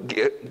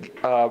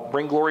to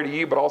bring glory to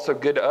you, but also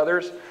good to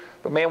others.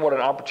 But man, what an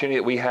opportunity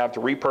that we have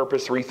to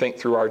repurpose, rethink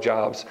through our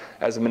jobs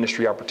as a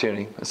ministry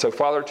opportunity. And so,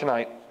 Father,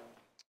 tonight,